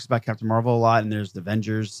she talks about Captain Marvel a lot, and there's the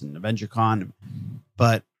Avengers and AvengerCon,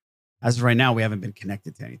 but as of right now, we haven't been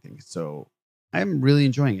connected to anything. So I'm really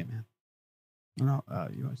enjoying it, man. I don't know,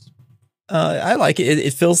 you guys. I like it.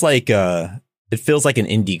 It feels like an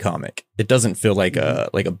indie comic. It doesn't feel like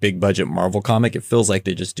a big budget Marvel comic. It feels like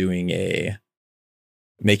they're just making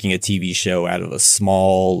a TV show out of a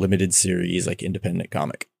small limited series, like independent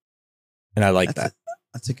comic. And I like that.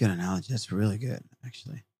 That's a good analogy. That's really good,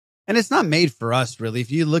 actually. And it's not made for us, really.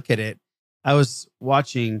 If you look at it, I was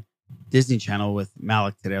watching Disney Channel with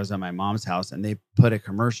Malik today. I was at my mom's house, and they put a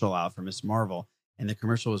commercial out for Miss Marvel, and the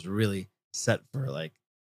commercial was really set for like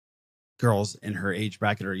girls in her age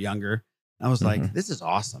bracket or younger. I was like, this is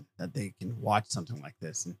awesome that they can watch something like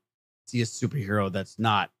this and see a superhero that's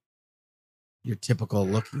not your typical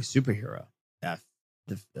looking superhero. That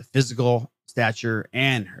the physical stature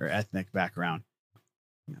and her ethnic background.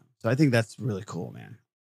 So I think that's really cool, man.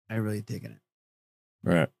 I really digging it.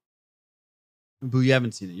 Right. Boo, you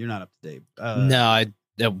haven't seen it. You're not up to date. No,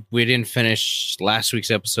 we didn't finish last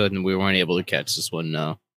week's episode, and we weren't able to catch this one.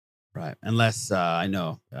 No. Right. Unless I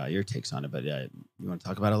know your takes on it, but you want to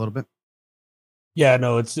talk about it a little bit? Yeah,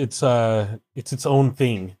 no, it's its own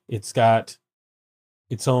thing. It's got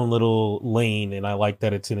its own little lane, and I like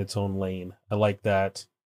that it's in its own lane. I like that,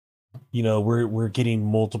 we're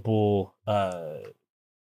getting multiple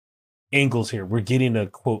angles here. We're getting a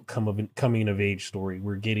quote coming of age story.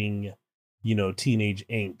 We're getting, teenage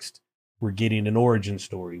angst. We're getting an origin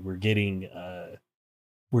story. We're getting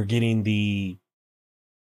the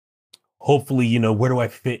hopefully, where do I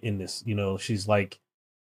fit in this? She's like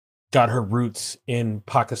got her roots in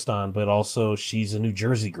Pakistan, but also she's a New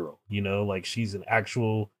Jersey girl, like she's an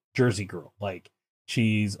actual Jersey girl. Like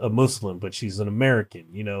she's a Muslim, but she's an American,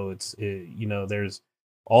 there's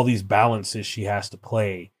all these balances she has to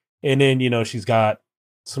play. And then, she's got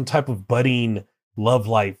some type of budding love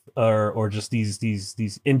life or just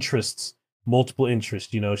these interests, multiple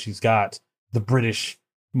interests. She's got the British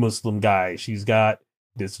Muslim guy. She's got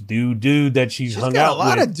this dude that she's hung got out a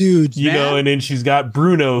lot with, of dudes, man. and then she's got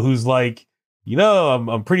Bruno, who's like,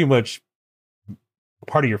 I'm pretty much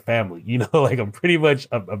part of your family, like I'm pretty much,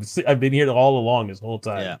 I've been here all along this whole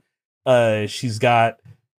time. Yeah. She's got,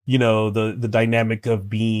 the dynamic of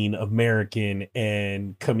being American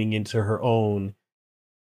and coming into her own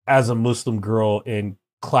as a Muslim girl and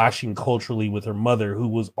clashing culturally with her mother, who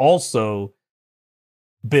was also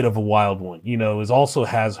bit of a wild one, also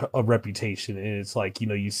has a reputation. And it's like,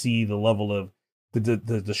 you see the level of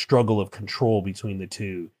the struggle of control between the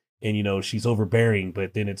two. And, she's overbearing,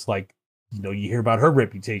 but then it's like, you hear about her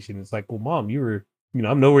reputation. It's like, well, Mom, you were,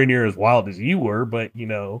 I'm nowhere near as wild as you were, but,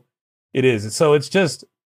 it is. So it's just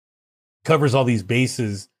covers all these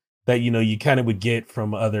bases that, you kind of would get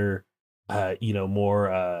from other,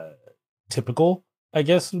 more typical, I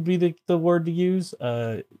guess would be the word to use,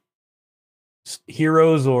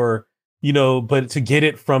 heroes or, but to get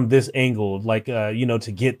it from this angle, like,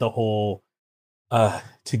 to get the whole,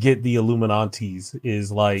 to get the Illuminantes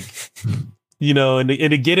is like, and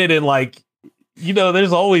to get it in like,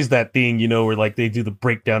 there's always that thing, where like they do the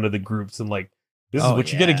breakdown of the groups and like, this is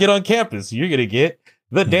what you're going to get on campus. You're going to get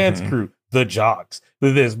the dance crew, the jocks,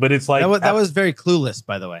 this, but it's like, that was very Clueless,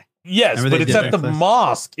 by the way. Yes, Remember but it's at the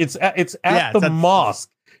mosque. It's at the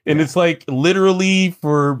mosque. And it's like literally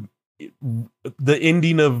for the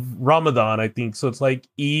ending of Ramadan, I think. So it's like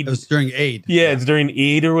Eid. It was during Eid. Yeah, it's during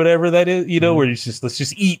Eid or whatever that is, where it's just, let's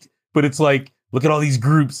just eat. But it's like, look at all these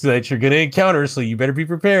groups that you're going to encounter. So you better be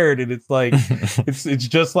prepared. And it's like, it's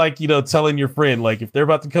just like, telling your friend, like if they're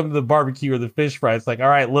about to come to the barbecue or the fish fry, it's like, all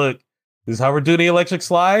right, look, this is how we're doing the electric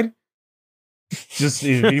slide. Just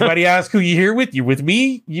if anybody asks who you're here with, you're with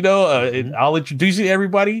me, I'll introduce you to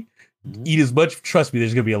everybody. Eat as much. Trust me,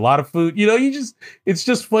 there's gonna be a lot of food. It's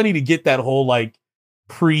just funny to get that whole like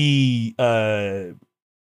pre that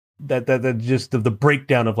just the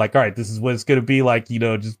breakdown of like, all right, this is what it's gonna be like.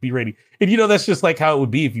 Just be ready. And that's just like how it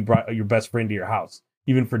would be if you brought your best friend to your house,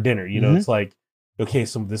 even for dinner. It's like, okay,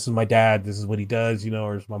 so this is my dad. This is what he does.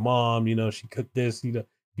 Or it's my mom. She cooked this. You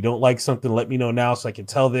don't like something, let me know now so I can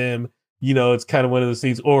tell them. It's kind of one of those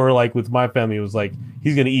things. Or like with my family, it was like,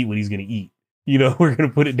 he's going to eat what he's going to eat. We're going to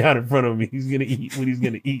put it down in front of him. He's going to eat what he's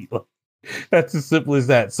going to eat. That's as simple as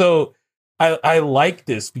that. So I like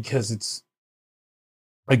this because it's,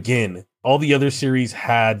 again, all the other series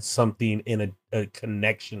had something in a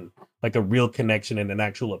connection, like a real connection and an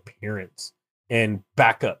actual appearance and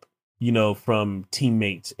backup, from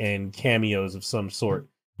teammates and cameos of some sort.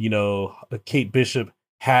 Kate Bishop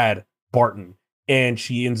had Barton. And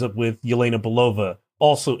she ends up with Yelena Belova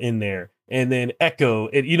also in there. And then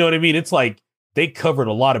Echo, you know what I mean? It's like they covered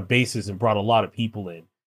a lot of bases and brought a lot of people in.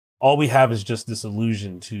 All we have is just this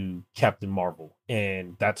allusion to Captain Marvel.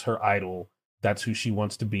 And that's her idol. That's who she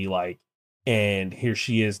wants to be like. And here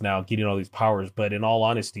she is now getting all these powers. But in all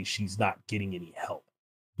honesty, she's not getting any help.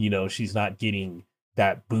 She's not getting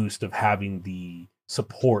that boost of having the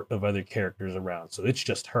support of other characters around. So it's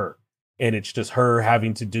just her. And it's just her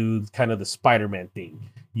having to do kind of the Spider-Man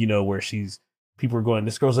thing, where she's people are going,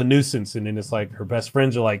 this girl's a nuisance. And then it's like her best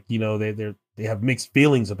friends are like, they have mixed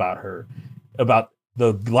feelings about her, about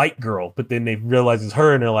the light girl. But then they realize it's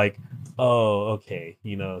her and they're like, oh, okay,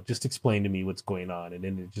 just explain to me what's going on. And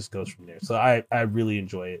then it just goes from there. So I really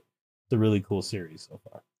enjoy it. It's a really cool series so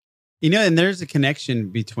far. And there's a connection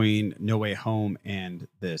between No Way Home and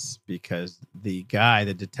this, because the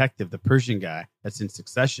detective, the Persian guy that's in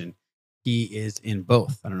Succession, he is in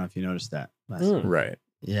both. I don't know if you noticed that. Right.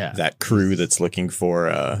 Yeah. That crew that's looking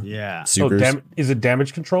for supers. Is it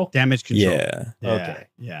Damage Control? Damage Control. Yeah. Okay.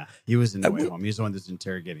 Yeah. He was in No Way Home. He's the one that's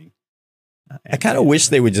interrogating. I kind of wish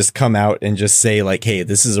they would just come out and just say like, hey,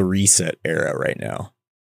 this is a reset era right now.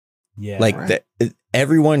 Yeah. Like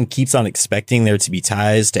everyone keeps on expecting there to be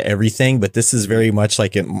ties to everything, but this is very much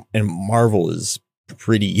like and Marvel is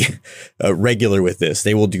pretty regular with this.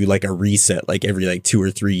 They will do like a reset like every like 2 or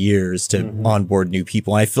 3 years to onboard new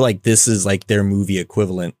people. And I feel like this is like their movie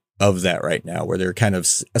equivalent of that right now, where they're kind of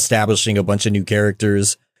establishing a bunch of new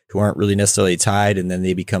characters who aren't really necessarily tied, and then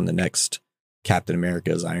they become the next Captain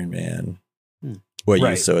America's Iron Man.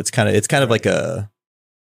 So it's kind of like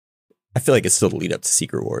I feel like it's still the lead up to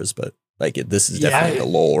Secret Wars, but like this is definitely a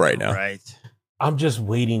lull right now. Right. I'm just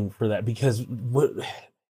waiting for that because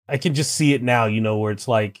I can just see it now, where it's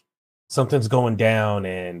like something's going down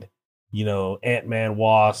and, Ant-Man,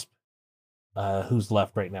 Wasp, who's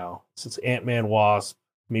left right now? Since Ant-Man, Wasp,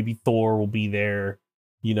 maybe Thor will be there,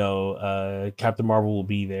 Captain Marvel will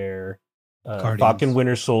be there, Falcon,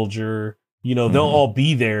 Winter Soldier, they'll all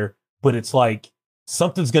be there, but it's like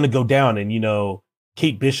something's going to go down and,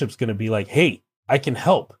 Kate Bishop's going to be like, hey, I can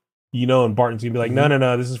help, and Barton's going to be like,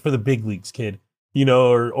 no, this is for the big leagues, kid,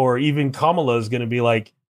 or even Kamala is going to be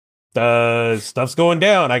like, stuff's going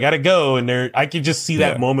down, I got to go. And I could just see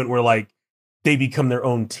that moment where like they become their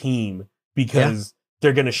own team because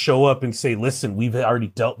they're going to show up and say, listen, we've already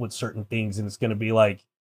dealt with certain things. And it's going to be like,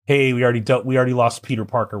 hey, we already lost Peter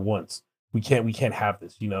Parker once. We can't have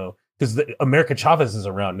this, because America Chavez is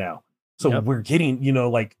around now. So we're getting,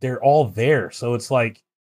 like they're all there. So it's like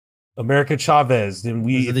America Chavez. Then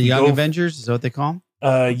the Young Avengers, is that what they call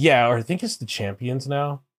them? Yeah, or I think it's the Champions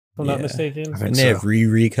now, if I'm not mistaken. And they have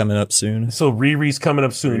Riri coming up soon. So Riri's coming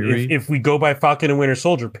up soon. If we go by Falcon and Winter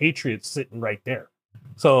Soldier, Patriot's sitting right there.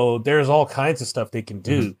 So there's all kinds of stuff they can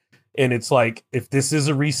do. And it's like, if this is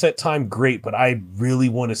a reset time, great. But I really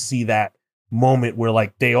want to see that moment where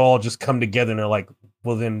like they all just come together and they're like,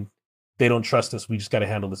 well, then they don't trust us. We just got to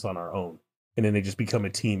handle this on our own. And then they just become a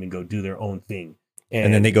team and go do their own thing.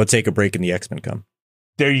 And then they go take a break and the X-Men come.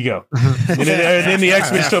 There you go. And then the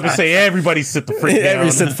X-Men show up and say, everybody sit the freak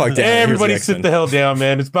down. Sit the fuck down. Everybody sit the hell down,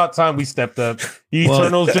 man. It's about time we stepped up. The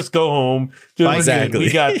Eternals just go home. Exactly.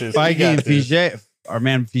 We got this. Feige and Fige, our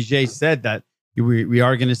man Fige said that we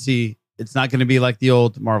are going to see, it's not going to be like the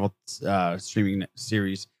old Marvel streaming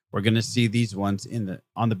series. We're going to see these ones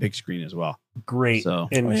on the big screen as well. Great. So,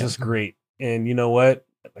 just great. And you know what?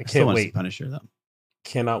 I can't wait. Punisher though.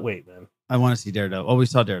 Cannot wait, man. I want to see Daredevil. Oh, we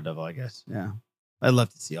saw Daredevil, I guess. Yeah. I'd love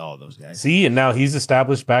to see all of those guys. See, and now he's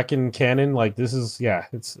established back in canon. Like this is,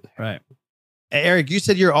 it's right. Hey, Eric, you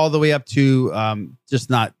said you're all the way up to just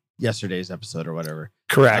not yesterday's episode or whatever.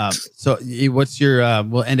 Correct. So what's your,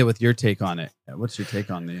 we'll end it with your take on it. What's your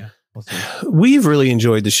take on the, We've really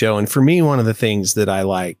enjoyed the show. And for me, one of the things that I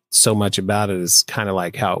like so much about it is kind of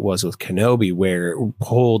like how it was with Kenobi, where it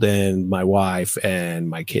pulled in my wife and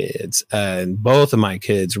my kids, and both of my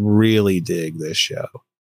kids really dig this show.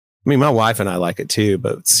 I mean, my wife and I like it too,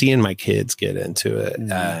 but seeing my kids get into it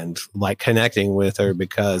and like connecting with her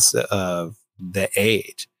because of the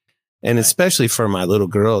age, and especially for my little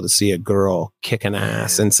girl to see a girl kicking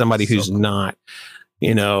ass and somebody who's not,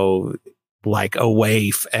 like a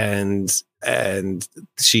waif and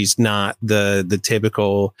she's not the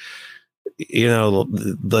typical,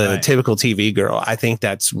 the typical TV girl. I think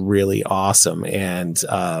that's really awesome. And,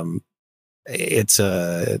 it's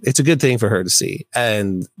a good thing for her to see,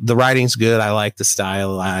 and the writing's good. I like the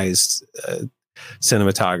stylized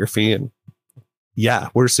cinematography, and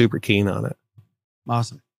we're super keen on it.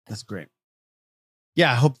 Awesome. That's great.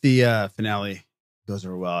 I hope the finale goes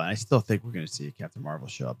over well, and I still think we're going to see Captain Marvel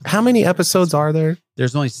show up. How many episodes are there?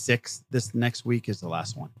 There's only 6. This next week is the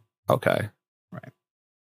last one. Okay. Right.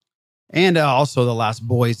 And also the last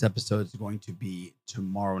Boys episode is going to be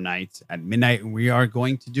tomorrow night at midnight. And we are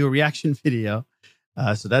going to do a reaction video.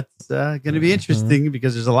 So that's going to be interesting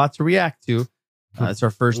because there's a lot to react to. It's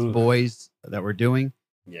our first Boys that we're doing.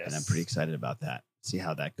 Yes. And I'm pretty excited about that. See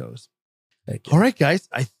how that goes. All right, guys.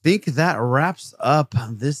 I think that wraps up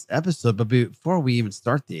this episode. But before we even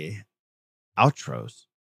start the outros,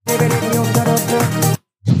 just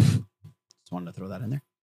wanted to throw that in there.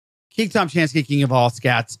 King Tom Chansky, king of all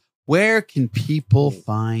scats. Where can people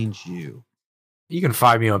find you? You can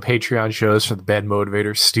find me on Patreon shows for the Bad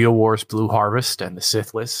Motivators, Steel Wars, Blue Harvest, and the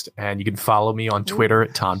Sith List. And you can follow me on Twitter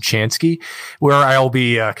at Tom Chansky, where I'll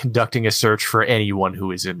be conducting a search for anyone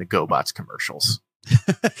who is in the GoBots commercials.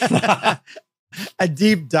 A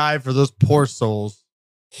deep dive for those poor souls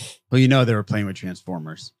who they were playing with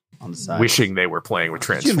Transformers on the side. Wishing they were playing with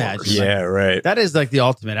Transformers. Yeah, right. That is like the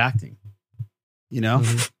ultimate acting.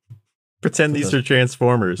 Pretend these are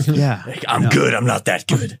Transformers. Yeah. Like, I'm good. I'm not that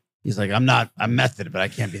good. He's like, I'm method, but I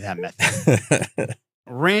can't be that method.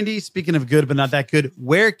 Randy, speaking of good, but not that good,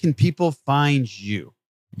 where can people find you?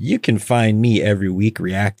 You can find me every week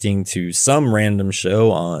reacting to some random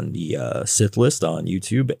show on the Sith List on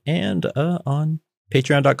YouTube and on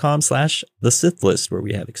patreon.com/the Sith List, where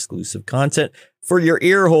we have exclusive content for your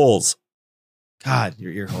ear holes. God,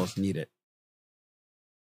 your ear holes need it.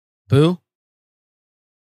 Boo?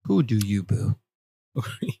 Who do you boo?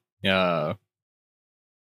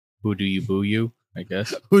 Who do you boo you? I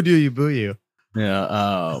guess. Who do you boo you?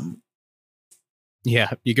 Yeah.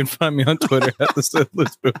 Yeah. You can find me on Twitter at the Sith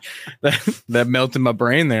List Boo. That melted my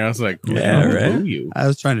brain there. I was like, yeah, right. Boo you? I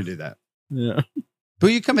was trying to do that. Yeah. Boo,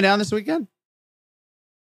 you coming down this weekend?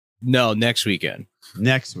 No, next weekend.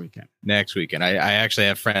 Next weekend. I actually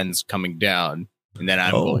have friends coming down, and then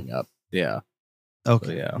I'm going up. Yeah. Okay.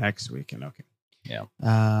 So, yeah. Next weekend. Okay.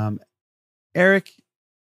 Yeah. Eric,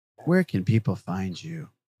 where can people find you?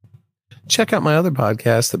 Check out my other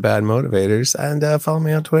podcast, The Bad Motivators, and follow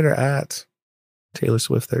me on Twitter at Taylor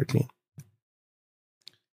Swift 13.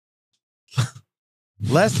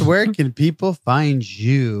 Les, where can people find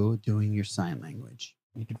you doing your sign language?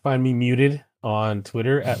 You can find me muted on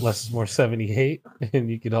Twitter at LessMore78,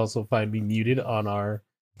 and you can also find me muted on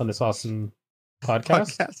this awesome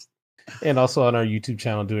podcast, and also on our YouTube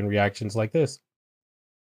channel doing reactions like this.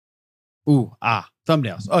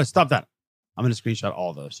 Thumbnails. Oh, stop that. I'm going to screenshot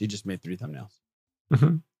all those. You just made 3 thumbnails.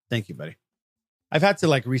 Mm-hmm. Thank you, buddy. I've had to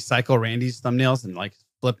recycle Randy's thumbnails and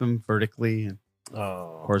flip them vertically and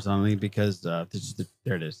horizontally because there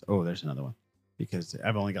it is. Oh, there's another one because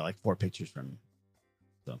I've only got 4 pictures from him.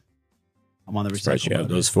 So I'm on the recycle. You have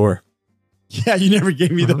those 4. Yeah, you never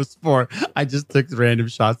gave me those 4. I just took random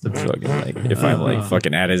shots of fucking if I'm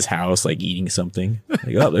fucking at his house eating something.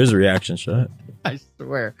 There's a reaction shot. I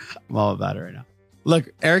swear, I'm all about it right now. Look,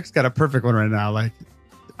 Eric's got a perfect one right now.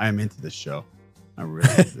 I'm into this show. I'm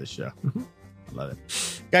really into this show. I love it.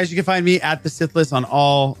 Guys, you can find me at the Sith List on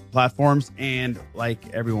all platforms. And like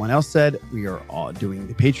everyone else said, we are all doing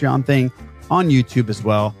the Patreon thing on YouTube as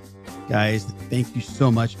well. Guys, thank you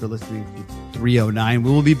so much for listening to 309.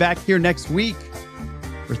 We will be back here next week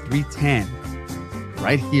for 310.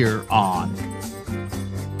 Right here on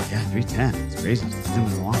 310. It's crazy. It's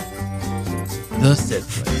zooming along. The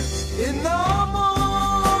Sith List. In the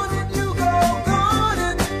morning you go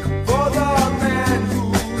gunning for the man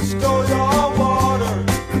who stole your water.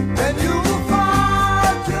 And you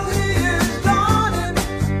fight till he is done,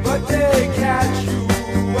 but they catch you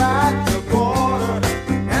at the border.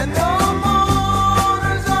 And the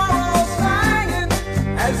mourners are all singing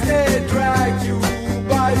as they drag you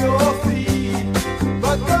by your feet.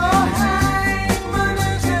 But the hangman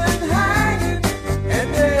isn't hanging, and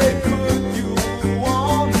they put you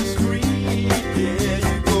on the street. Yeah.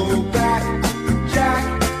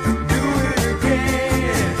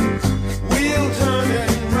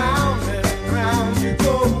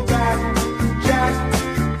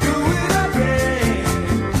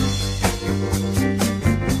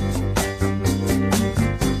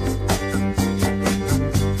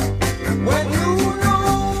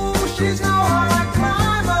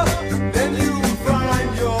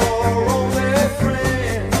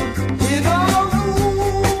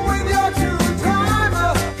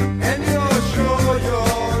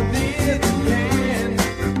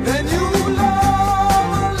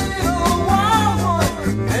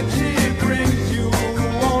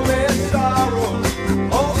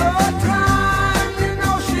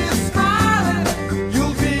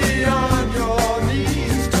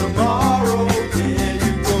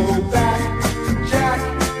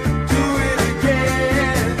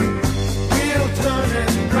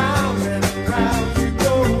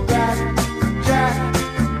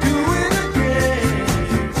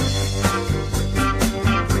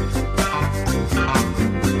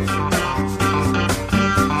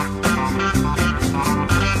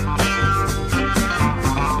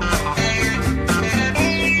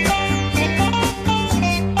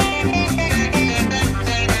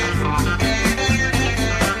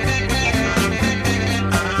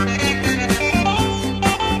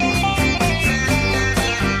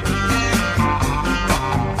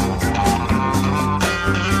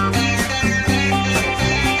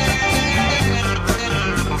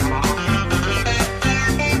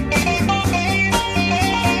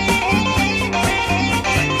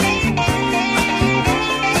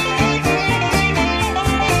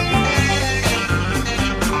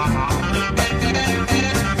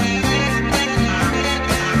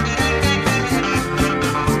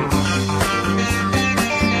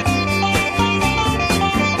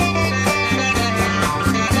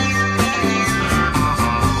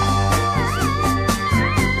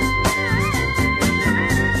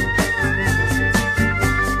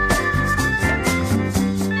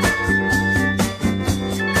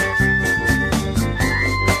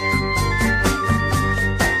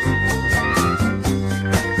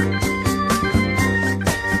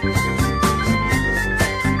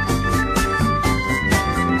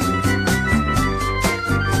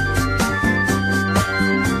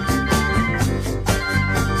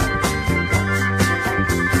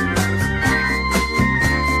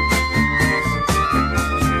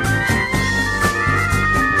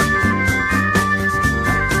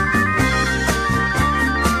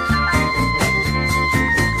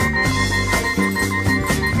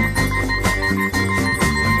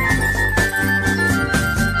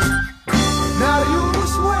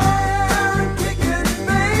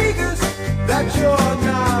 at your